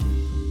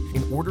elegant.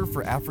 In order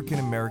for African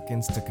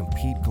Americans to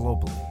compete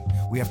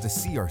globally, we have to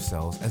see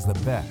ourselves as the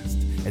best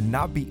and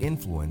not be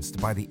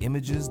influenced by the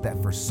images that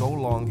for so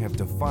long have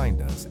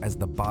defined us as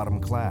the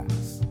bottom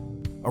class.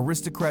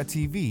 Aristocrat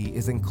TV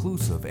is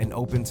inclusive and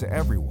open to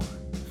everyone.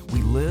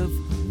 We live,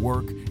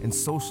 work, and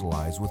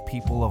socialize with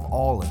people of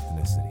all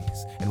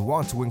ethnicities and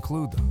want to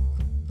include them.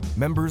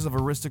 Members of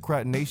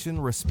Aristocrat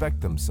Nation respect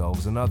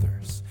themselves and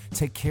others,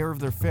 take care of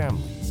their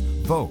families,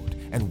 vote,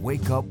 and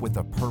wake up with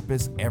a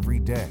purpose every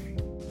day.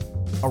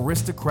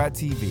 Aristocrat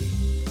TV,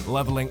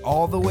 leveling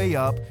all the way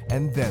up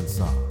and then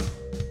some.